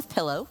rhymes with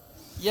pillow.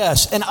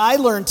 Yes, and I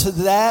learned to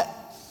that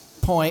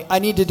point I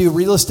need to do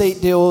real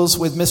estate deals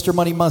with Mr.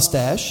 Money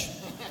Mustache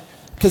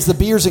because the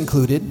beer's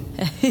included.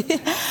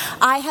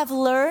 I have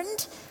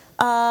learned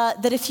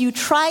that if you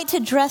try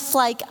to dress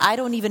like I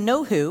don't even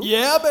know who,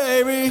 yeah,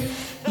 baby,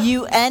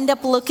 you end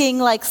up looking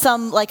like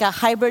a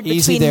hybrid between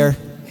Easy there.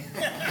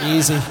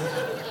 Easy.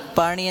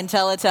 Barney and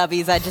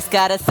Teletubbies. I just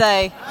gotta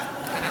say.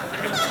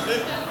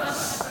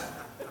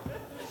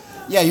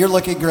 Yeah, you're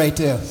looking great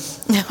too.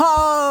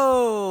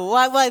 Oh,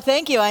 why,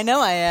 thank you. I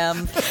know I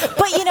am.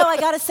 But, I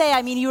got to say,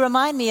 you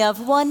remind me of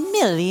 $1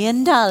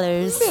 million.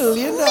 $1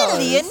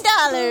 million.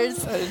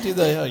 I do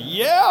the,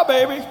 yeah,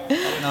 baby.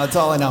 No, that's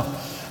all I know.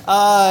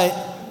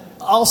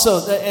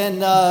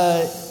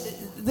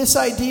 This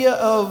idea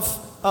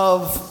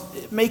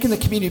of making the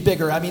community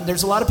bigger.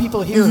 There's a lot of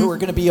people here who are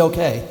going to be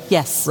okay.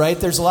 Yes. Right?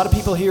 There's a lot of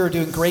people here who are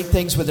doing great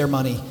things with their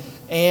money.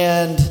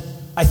 And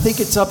I think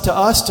it's up to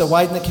us to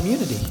widen the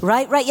community.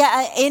 Right.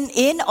 Yeah,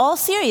 in all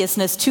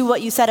seriousness, to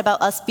what you said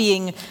about us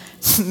being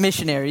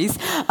missionaries,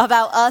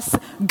 about us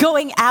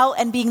going out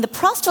and being the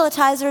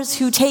proselytizers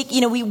who take,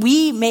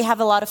 we may have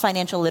a lot of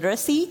financial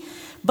literacy,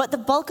 but the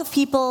bulk of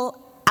people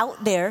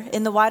out there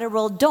in the wider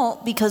world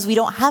don't, because we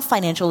don't have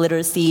financial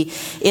literacy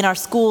in our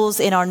schools,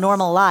 in our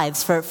normal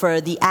lives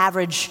for the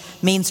average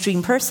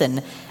mainstream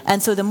person.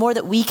 And so the more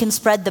that we can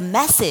spread the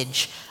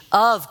message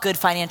of good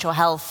financial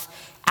health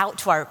out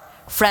to our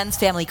friends,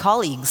 family,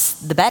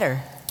 colleagues, the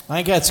better. I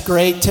think that's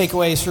great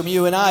takeaways from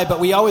you and I, but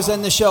we always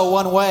end the show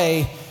one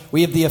way.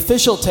 We have the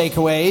official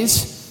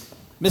takeaways.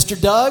 Mr.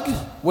 Doug,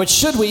 what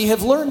should we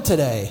have learned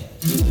today?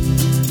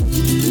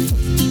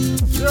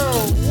 So,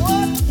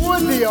 what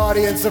would the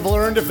audience have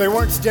learned if they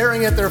weren't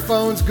staring at their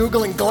phones,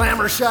 Googling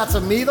glamour shots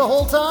of me the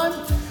whole time?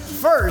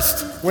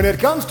 First, when it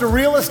comes to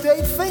real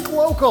estate, think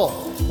local.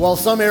 While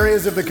some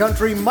areas of the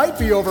country might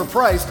be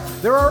overpriced,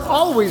 there are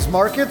always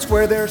markets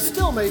where there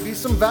still may be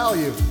some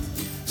value.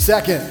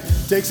 Second,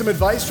 take some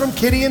advice from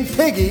Kitty and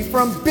Piggy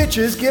from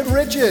Bitches Get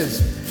Riches.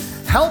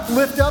 Help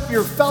lift up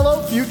your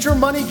fellow future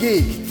money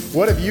geek.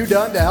 What have you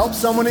done to help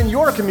someone in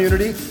your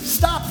community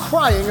stop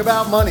crying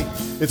about money?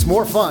 It's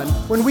more fun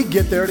when we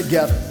get there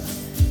together.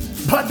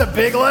 But the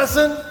big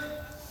lesson?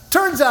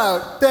 Turns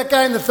out that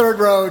guy in the third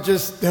row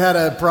just had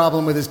a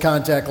problem with his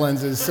contact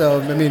lenses.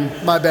 So, I mean,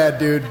 my bad,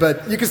 dude,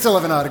 but you can still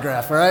have an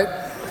autograph, all right?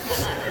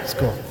 It's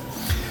cool.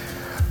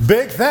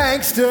 Big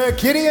thanks to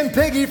Kitty and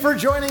Piggy for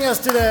joining us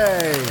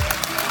today.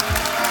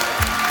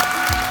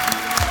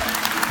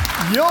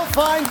 You'll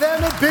find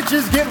them at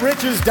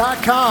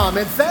bitchesgetriches.com.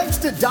 And thanks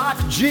to Doc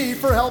G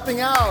for helping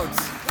out.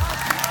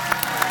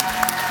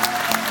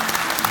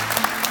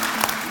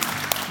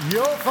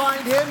 You'll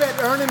find him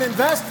at Earn and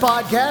Invest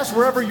Podcast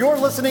wherever you're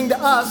listening to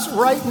us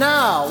right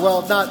now.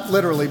 Well, not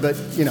literally, but,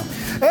 you know.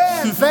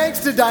 And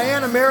thanks to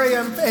Diana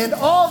Merriam and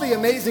all the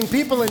amazing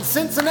people in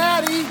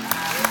Cincinnati.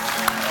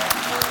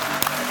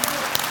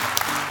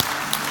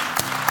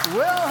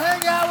 We'll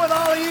hang out with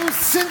all of you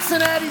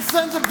Cincinnati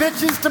sons of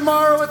bitches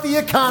tomorrow at the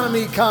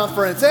EconoMe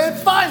Conference. And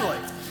finally,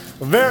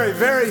 a very,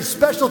 very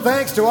special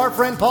thanks to our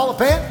friend Paula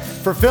Pant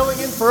for filling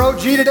in for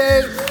OG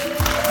today.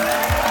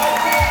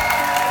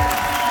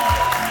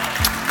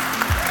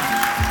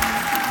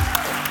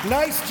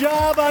 Nice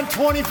job on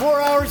 24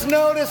 hours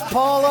notice,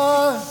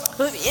 Paula.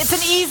 It's an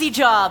easy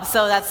job,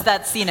 so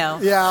that's you know.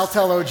 Yeah, I'll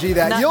tell OG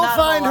that. You'll not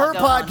find her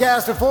going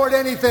podcast, Afford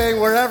Anything,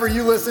 wherever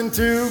you listen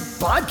to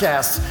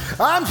podcasts.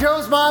 I'm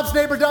Joe's mom's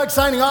neighbor, Doug,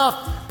 signing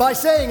off by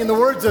saying, in the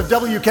words of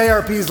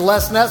WKRP's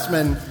Les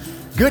Nessman,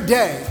 good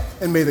day,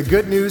 and may the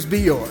good news be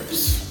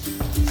yours.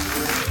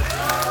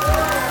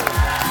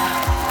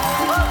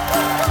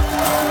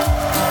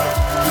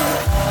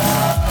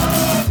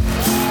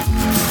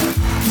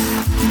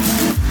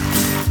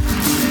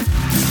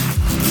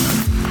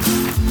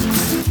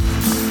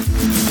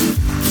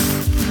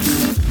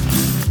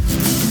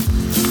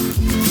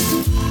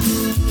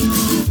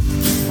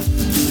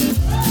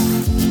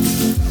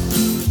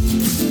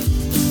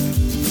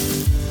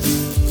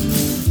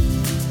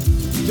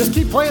 Just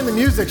keep playing the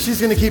music. She's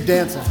going to keep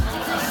dancing.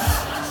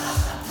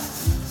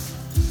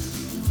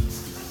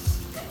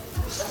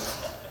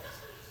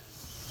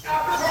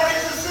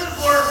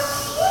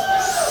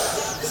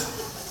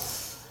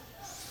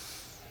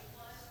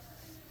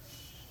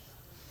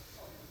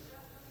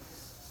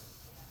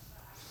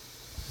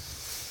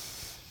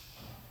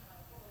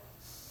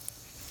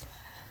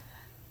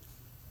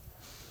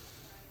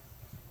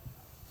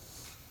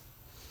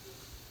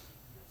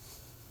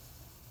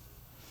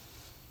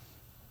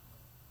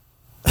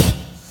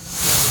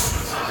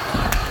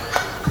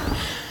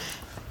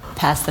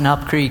 Past the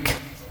Knob Creek.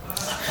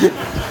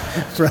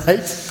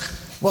 Right?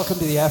 Welcome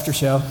to the after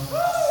show.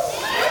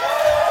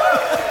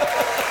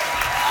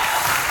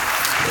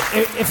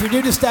 If you're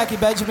new to Stacking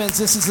Benjamins,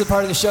 this is the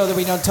part of the show that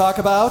we don't talk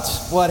about.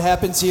 What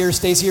happens here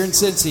stays here in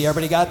Cincy.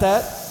 Everybody got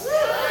that?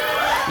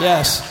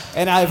 Yes.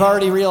 And I've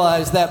already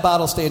realized that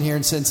bottle's staying here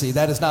in Cincy.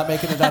 That is not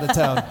making it out of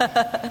town.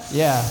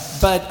 Yeah.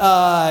 But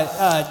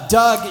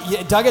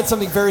Doug had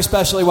something very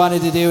special he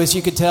wanted to do. As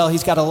you could tell,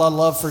 he's got a lot of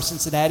love for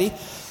Cincinnati.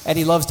 And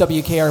he loves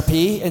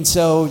WKRP, and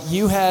so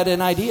you had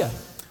an idea.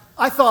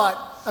 I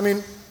thought,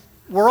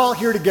 we're all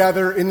here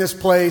together in this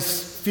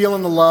place,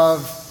 feeling the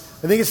love.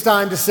 I think it's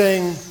time to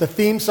sing the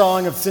theme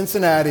song of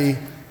Cincinnati,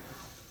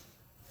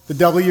 the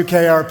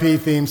WKRP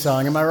theme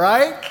song. Am I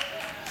right?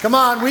 Come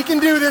on, we can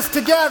do this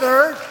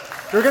together.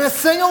 We're going to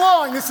sing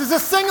along. This is a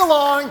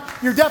sing-along.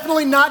 You're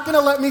definitely not going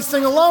to let me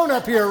sing alone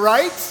up here,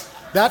 right?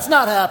 That's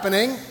not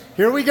happening.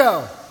 Here we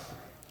go.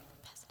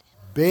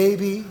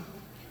 Baby,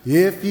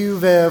 if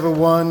you've ever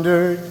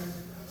wondered,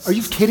 are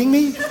you kidding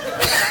me?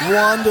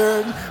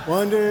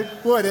 wondered,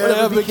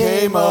 whatever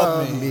became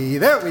of me.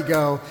 There we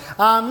go.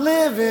 I'm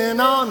living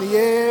on the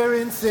air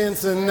in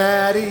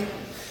Cincinnati,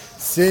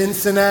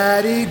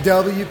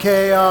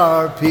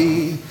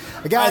 WKRP.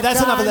 I got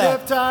that's enough of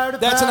that.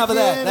 That's enough of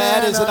that.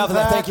 That is enough of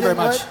that. Thank you very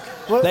much.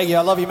 What? Thank you.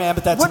 I love you, man,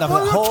 but that's enough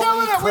of that. We're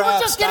killing it. We were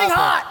just getting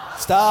hot.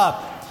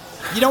 Stop.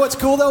 You know what's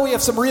cool, though? We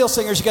have some real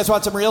singers. You guys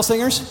want some real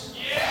singers?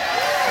 Yeah.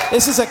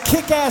 This is a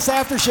kick-ass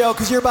after show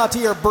because you're about to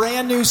hear a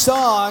brand new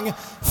song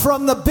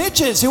from the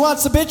Bitches. Who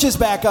wants the Bitches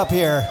back up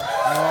here?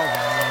 All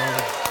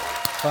right.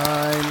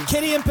 Fine.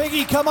 Kitty and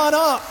Piggy, come on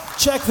up.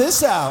 Check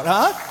this out,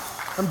 huh?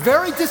 I'm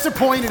very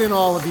disappointed in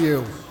all of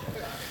you.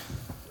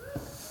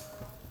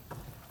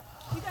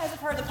 You guys have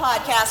heard the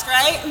podcast,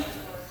 right?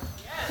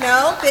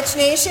 No? Bitch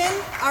Nation?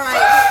 All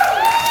right.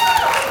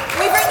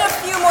 We've written a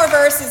few more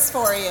verses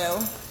for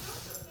you.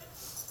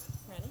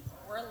 Ready?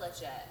 We're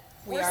legit.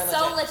 We're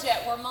so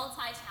legit. We're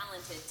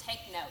multi-talented. Take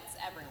notes,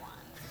 everyone.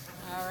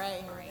 All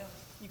right, here we go.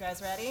 You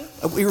guys ready?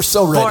 We were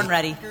so ready. Born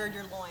ready. Gird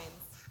your loins.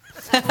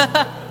 When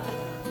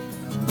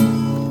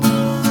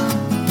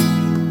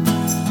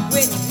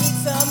you need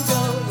some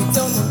dough, you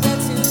don't know where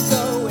to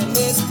go in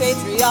this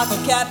patriarchal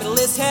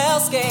capitalist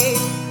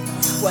hellscape.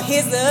 Well,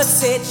 here's the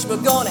sitch,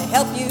 we're gonna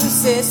help you,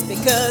 sis,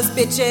 because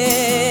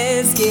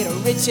bitches get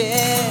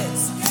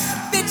riches.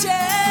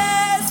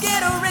 Bitches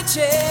get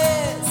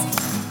riches.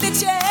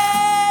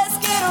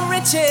 Bitches get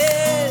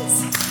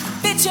riches.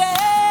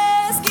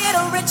 Bitches get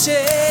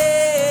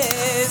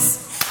riches.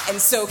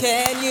 And so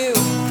can you.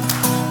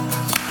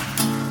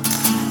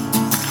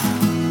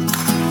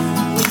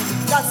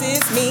 Thoughts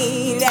is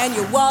mean and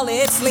your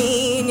wallet's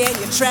lean and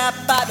you're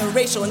trapped by the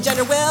racial and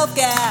gender wealth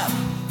gap.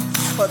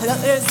 Well,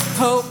 there's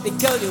hope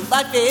because your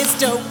life is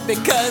dope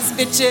because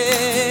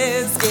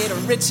bitches get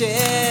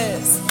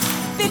riches.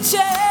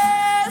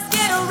 Bitches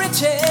get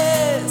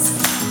riches.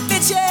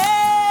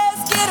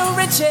 Bitches get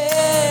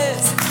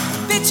riches.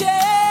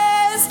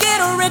 Bitches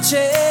get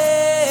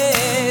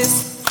riches.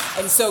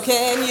 And so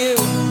can you.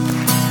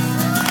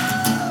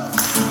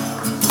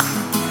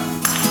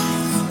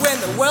 When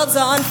the world's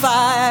on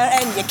fire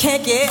and you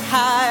can't get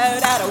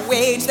hired at a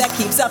wage that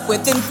keeps up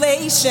with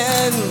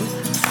inflation,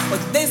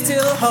 but there's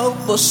still hope.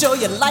 We'll show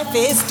you life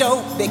is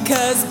dope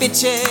because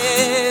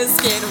bitches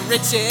get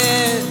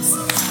riches.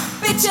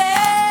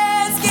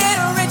 Bitches get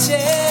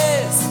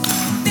riches.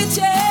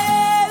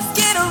 Bitches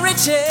get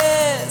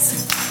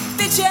riches.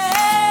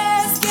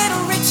 Bitches get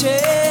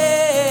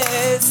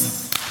riches.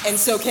 And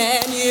so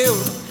can you.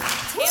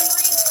 Tambourine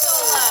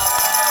solo.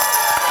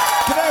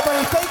 Good night,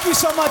 everybody. Thank you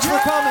so much for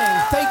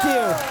coming. Thank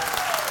you.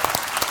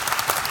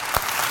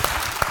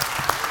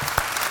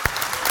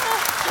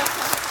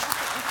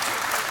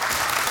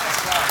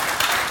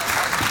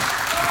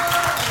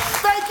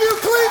 Thank you,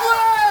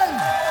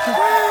 Cleveland!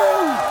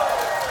 Woo!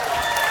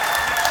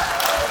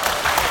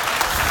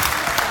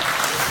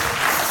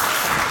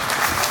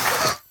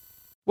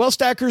 Well,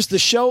 Stackers, the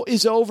show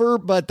is over,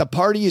 but the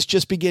party is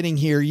just beginning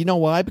here. You know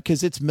why?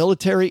 Because it's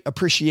Military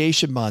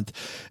Appreciation Month,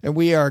 and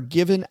we are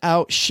giving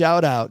out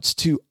shout-outs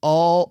to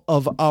all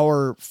of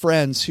our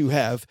friends who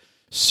have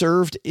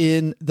served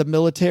in the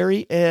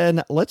military.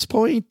 And let's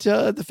point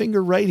the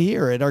finger right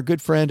here at our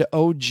good friend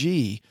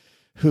OG,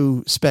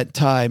 who spent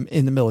time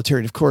in the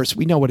military. And of course,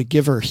 we know what a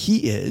giver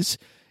he is,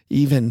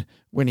 even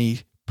when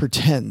he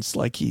pretends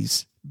like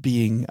he's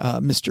being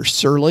Mr.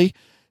 Surly.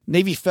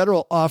 Navy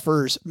Federal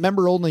offers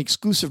member-only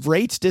exclusive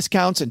rates,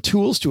 discounts, and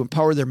tools to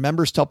empower their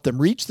members to help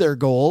them reach their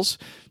goals.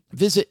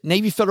 Visit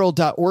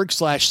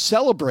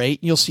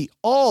NavyFederal.org/celebrate. You'll see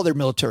all their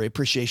Military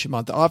Appreciation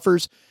Month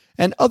offers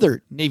and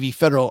other Navy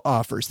Federal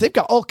offers. They've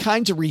got all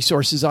kinds of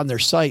resources on their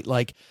site,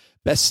 like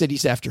best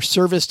cities after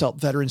service to help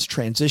veterans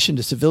transition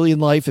to civilian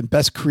life and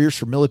best careers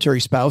for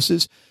military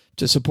spouses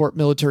to support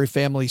military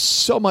families.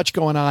 So much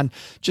going on.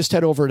 Just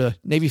head over to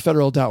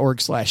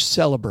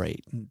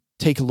NavyFederal.org/celebrate and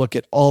take a look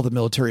at all the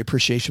Military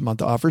Appreciation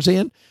Month offers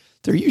and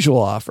their usual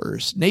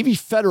offers. Navy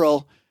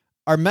Federal,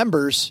 our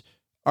members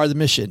are the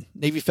mission.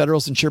 Navy Federal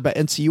is insured by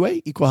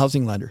NCUA, Equal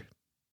Housing Lender.